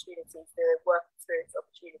scholarship opportunities, the work experience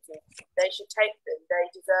opportunities, they should take them. They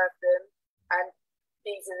deserve them, and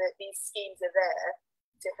these schemes are there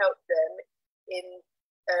to help them in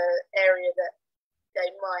an area that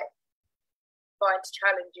they might find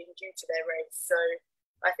challenging due to their race. So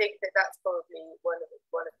I think that that's probably one of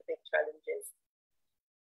the big challenges.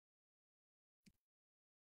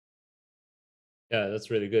 Yeah, that's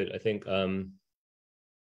really good. I think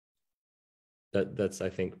that's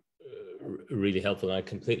really helpful, and I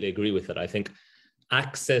completely agree with it. I think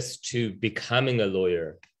access to becoming a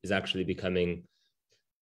lawyer is actually becoming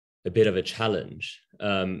a bit of a challenge.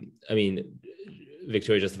 I mean,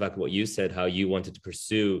 Victoria, just the fact of what you said, how you wanted to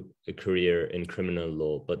pursue a career in criminal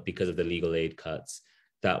law, but because of the legal aid cuts,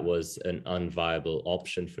 that was an unviable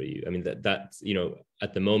option for you. I mean, that's,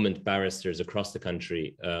 at the moment, barristers across the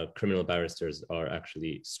country, criminal barristers are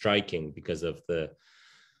actually striking because of the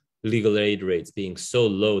legal aid rates being so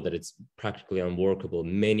low that it's practically unworkable.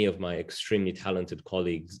 Many of my extremely talented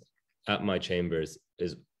colleagues at my chambers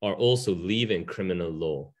are also leaving criminal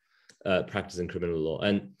law, practicing criminal law.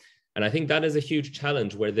 And I think that is a huge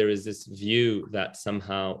challenge, where there is this view that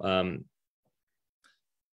somehow,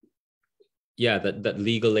 that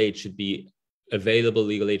legal aid should be available,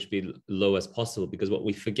 legal aid should be low as possible, because what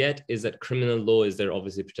we forget is that criminal law is there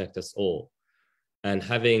obviously to protect us all. And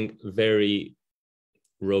having very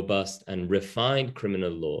robust and refined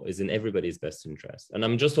criminal law is in everybody's best interest. And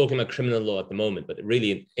I'm just talking about criminal law at the moment, but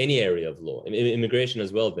really in any area of law, in immigration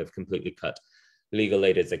as well, they've completely cut legal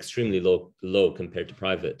aid is extremely low compared to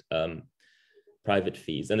private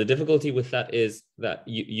fees. And the difficulty with that is that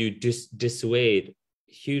you dissuade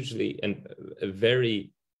hugely and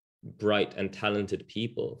very bright and talented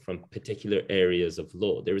people from particular areas of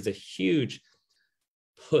law. There is a huge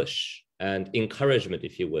push and encouragement,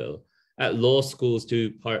 if you will, at law schools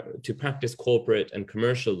to practice corporate and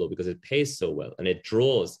commercial law because it pays so well and it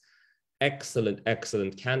draws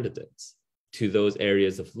excellent candidates to those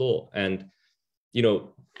areas of law. And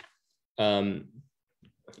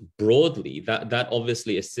broadly, that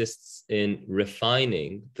obviously assists in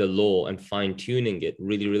refining the law and fine-tuning it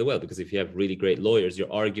really well, because if you have really great lawyers,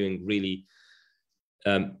 you're arguing really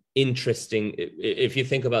interesting. If you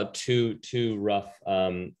think about two rough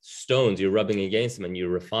stones, you're rubbing against them and you're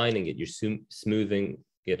refining it, you're smoothing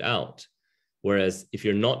it out. Whereas if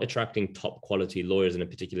you're not attracting top quality lawyers in a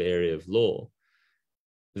particular area of law,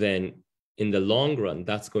 then in the long run,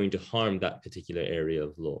 that's going to harm that particular area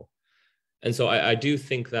of law. And so I do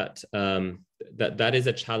think that that is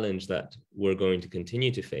a challenge that we're going to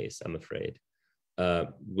continue to face, I'm afraid,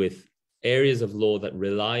 with areas of law that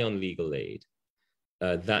rely on legal aid,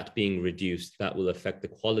 that being reduced, that will affect the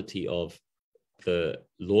quality of the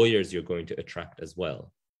lawyers you're going to attract as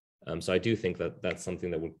well. So I do think that that's something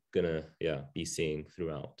that we're gonna be seeing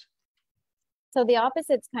throughout. So the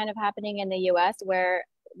opposite's kind of happening in the US, where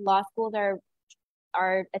law schools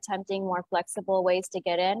are attempting more flexible ways to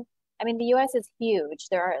get in. I mean, the US is huge.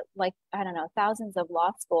 There are like, I don't know, thousands of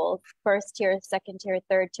law schools, first tier, second tier,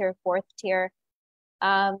 third tier, fourth tier.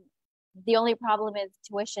 The only problem is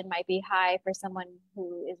tuition might be high for someone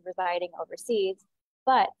who is residing overseas.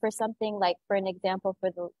 But for something like, for an example,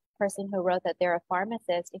 for the person who wrote that they're a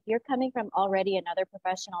pharmacist, if you're coming from already another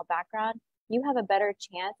professional background, you have a better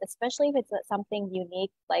chance, especially if it's something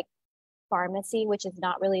unique like pharmacy, which is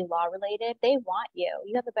not really law related. They want you.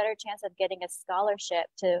 You have a better chance of getting a scholarship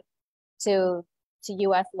to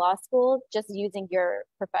US law school just using your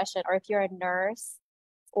profession. Or if you're a nurse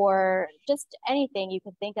or just anything you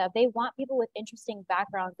can think of, they want people with interesting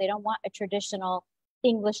backgrounds. They don't want a traditional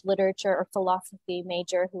English literature or philosophy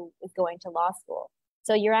major who is going to law school.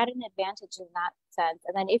 So you're at an advantage in that sense.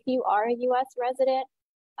 And then if you are a US resident,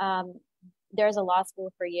 there's a law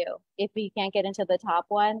school for you. If you can't get into the top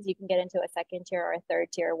ones, you can get into a second tier or a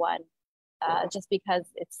third tier one, just because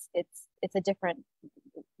it's a different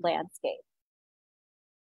landscape.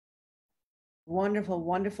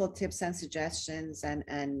 Wonderful tips and suggestions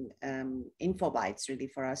and info bites really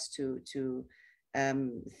for us to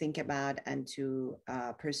think about and to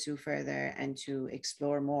pursue further and to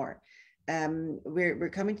explore more. We're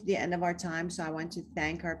coming to the end of our time, so I want to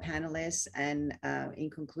thank our panelists. And in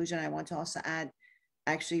conclusion, I want to also add,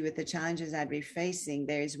 actually, with the challenges that we're facing,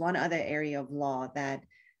 there is one other area of law that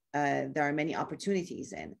there are many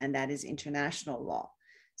opportunities in, and that is international law.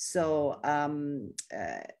 So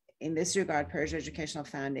in this regard, Persia Educational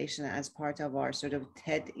Foundation, as part of our sort of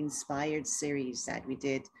TED-inspired series that we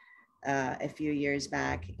did a few years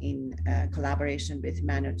back in collaboration with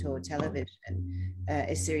Manoto Television,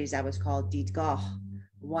 a series that was called Didgah.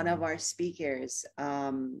 One of our speakers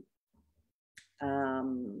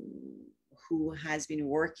who has been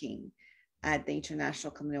working at the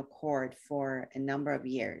International Criminal Court for a number of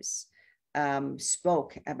years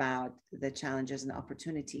spoke about the challenges and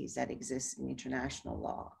opportunities that exist in international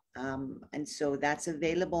law. And so that's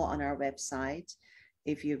available on our website.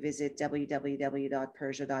 If you visit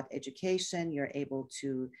www.persia.education, you're able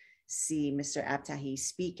to see Mr. Abtahi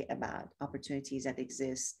speak about opportunities that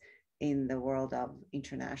exist in the world of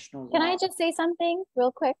international law. Can I just say something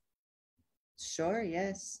real quick? Sure,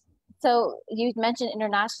 yes. So you mentioned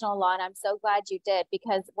international law, and I'm so glad you did,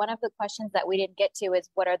 because one of the questions that we didn't get to is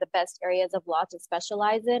what are the best areas of law to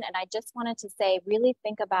specialize in? And I just wanted to say, really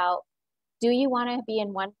think about, do you want to be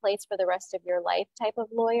in one place for the rest of your life type of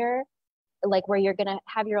lawyer? Like where you're going to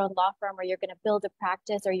have your own law firm, or you're going to build a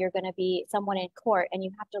practice, or you're going to be someone in court and you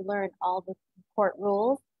have to learn all the court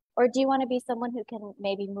rules? Or do you want to be someone who can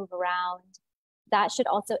maybe move around? That should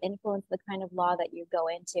also influence the kind of law that you go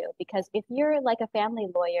into, because if you're like a family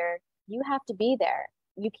lawyer, you have to be there.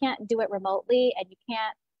 You can't do it remotely, and you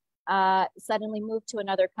can't suddenly move to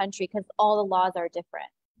another country because all the laws are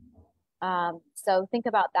different. So think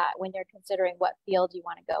about that when you're considering what field you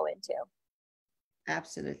want to go into.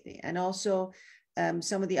 Absolutely. And also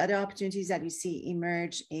some of the other opportunities that we see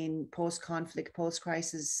emerge in post-conflict,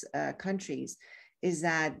 post-crisis countries is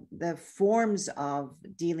that the forms of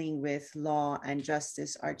dealing with law and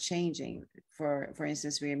justice are changing. For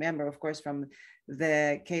instance, we remember, of course, from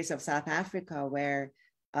the case of South Africa, where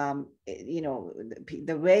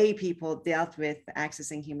the way people dealt with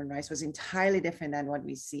accessing human rights was entirely different than what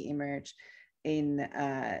we see emerge in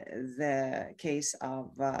the case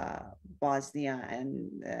of Bosnia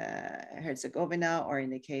and Herzegovina, or in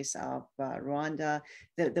the case of Rwanda,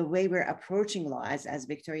 the way we're approaching law, as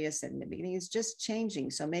Victoria said in the beginning, is just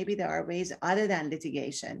changing. So maybe there are ways other than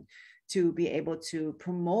litigation to be able to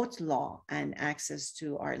promote law and access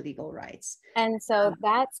to our legal rights. And so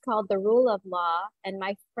that's called the rule of law, and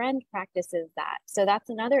my friend practices that. So that's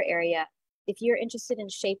another area. If you're interested in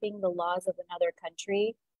shaping the laws of another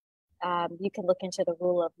country, you can look into the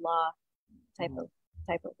rule of law type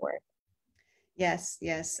of work. Yes,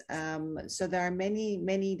 yes. So there are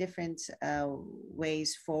many different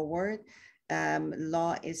ways forward.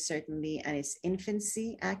 Law is certainly in its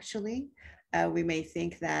infancy, actually. We may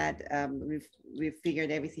think that we've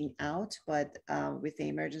figured everything out, but with the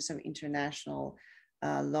emergence of international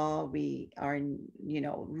law, we are,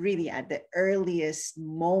 really at the earliest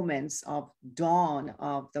moments of dawn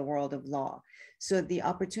of the world of law. So the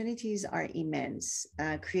opportunities are immense.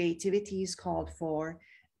 Creativity is called for,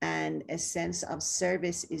 and a sense of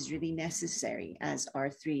service is really necessary, as our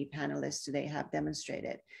three panelists today have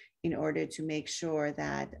demonstrated, in order to make sure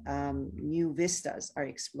that new vistas are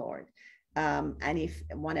explored. And if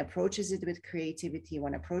one approaches it with creativity,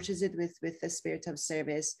 one approaches it with the spirit of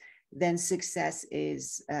service, then success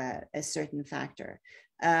is a certain factor,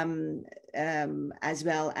 as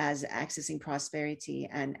well as accessing prosperity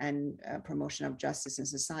and promotion of justice in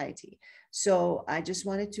society. So I just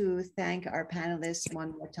wanted to thank our panelists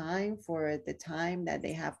one more time for the time that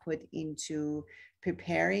they have put into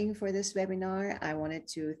preparing for this webinar. I wanted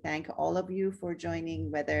to thank all of you for joining,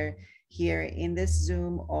 whether here in this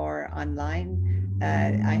Zoom or online.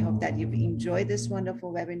 I hope that you've enjoyed this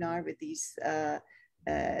wonderful webinar with these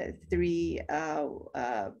three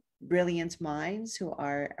brilliant minds who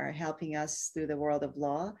are helping us through the world of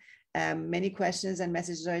law. Many questions and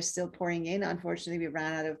messages are still pouring in. Unfortunately, we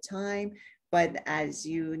ran out of time. But as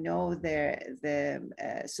you know,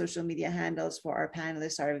 the social media handles for our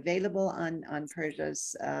panelists are available on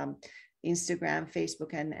Persia's Instagram,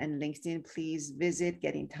 Facebook, and LinkedIn. Please visit,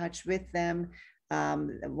 get in touch with them.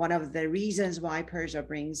 One of the reasons why Persia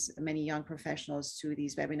brings many young professionals to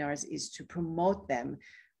these webinars is to promote them.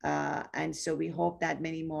 And so we hope that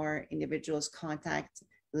many more individuals contact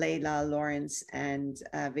Layla, Lawrence, and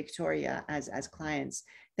Victoria as clients.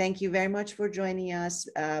 Thank you very much for joining us.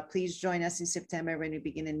 Please join us in September when we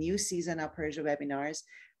begin a new season of Persia webinars.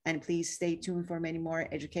 And please stay tuned for many more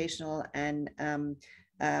educational and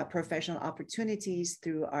professional opportunities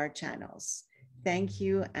through our channels. Thank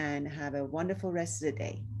you and have a wonderful rest of the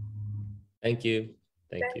day. Thank you.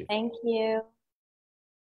 Thank you. Thank you.